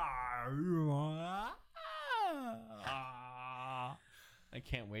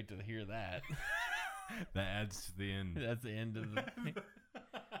can't wait to hear that. That adds to the end. That's the end of the thing.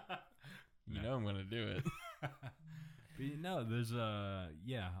 You know I'm gonna do it. But no, there's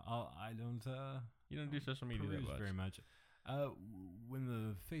yeah. I don't. You don't do social media that much. Very much. When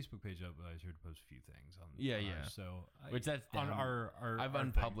the Facebook page up, I started to post a few things on. Yeah. So which that's on down. our I've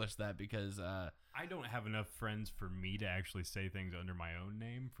unpublished that because I don't have enough friends for me to actually say things under my own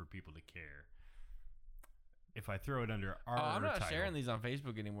name for people to care. If I throw it under our I'm not title, sharing these on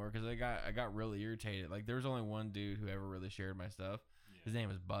Facebook anymore because I got really irritated. Like there was only one dude who ever really shared my stuff. Yeah. His name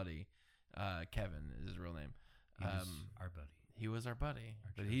is Buddy. Kevin is his real name. He was our buddy. He was our buddy.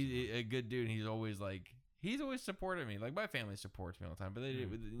 But he's a good dude. And he's always supported me. Like my family supports me all the time, but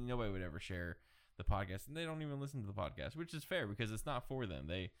nobody would ever share the podcast, and they don't even listen to the podcast, which is fair because it's not for them.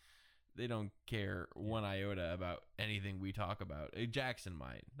 They don't care one iota about anything we talk about. Jackson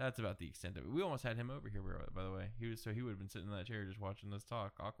might. That's about the extent of it. We almost had him over here, by the way. He would have been sitting in that chair just watching us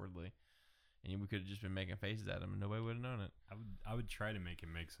talk awkwardly, and we could have just been making faces at him, and nobody would have known it. I would try to make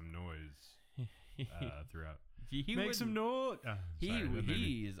him make some noise throughout. He make some noise.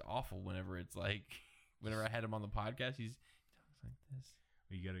 He is awful whenever it's like whenever I had him on the podcast. He talks like this.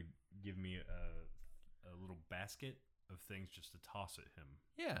 Well, you got to give me a little basket of things just to toss at him.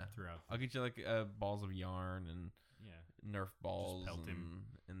 Yeah. Throughout. I'll get you like balls of yarn and Nerf balls just pelt him.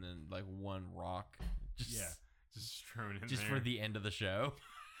 And then like one rock. Just thrown in just there. for the end of the show.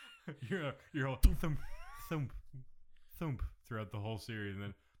 you're all thump throughout the whole series, and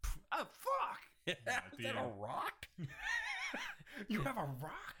then oh fuck! Is that a rock? You have a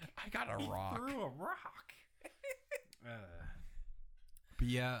rock? I got a rock. Threw a rock. But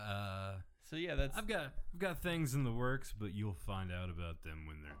yeah, so yeah, that's I've got things in the works, but you'll find out about them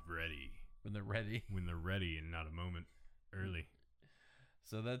when they're ready. When they're ready. When they're ready, and not a moment early.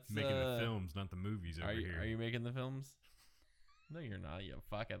 So that's making the films, not the movies over here. Are you making the films? No, you're not. You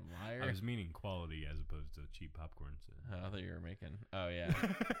fucking liar. I was meaning quality as opposed to cheap popcorn. So. I thought you were making. Oh yeah,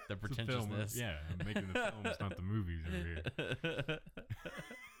 the pretentiousness. Yeah, I'm making the films, not the movies over here.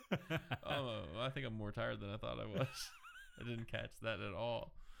 Oh, I think I'm more tired than I thought I was. I didn't catch that at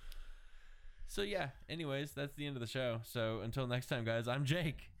all. So yeah. Anyways, that's the end of the show. So until next time, guys. I'm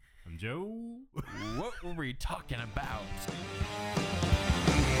Jake. I'm Joe. What were we talking about?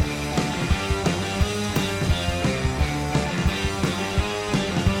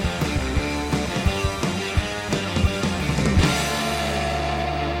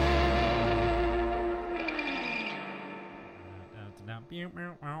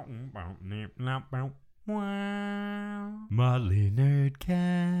 Motley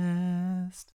Nerdcast.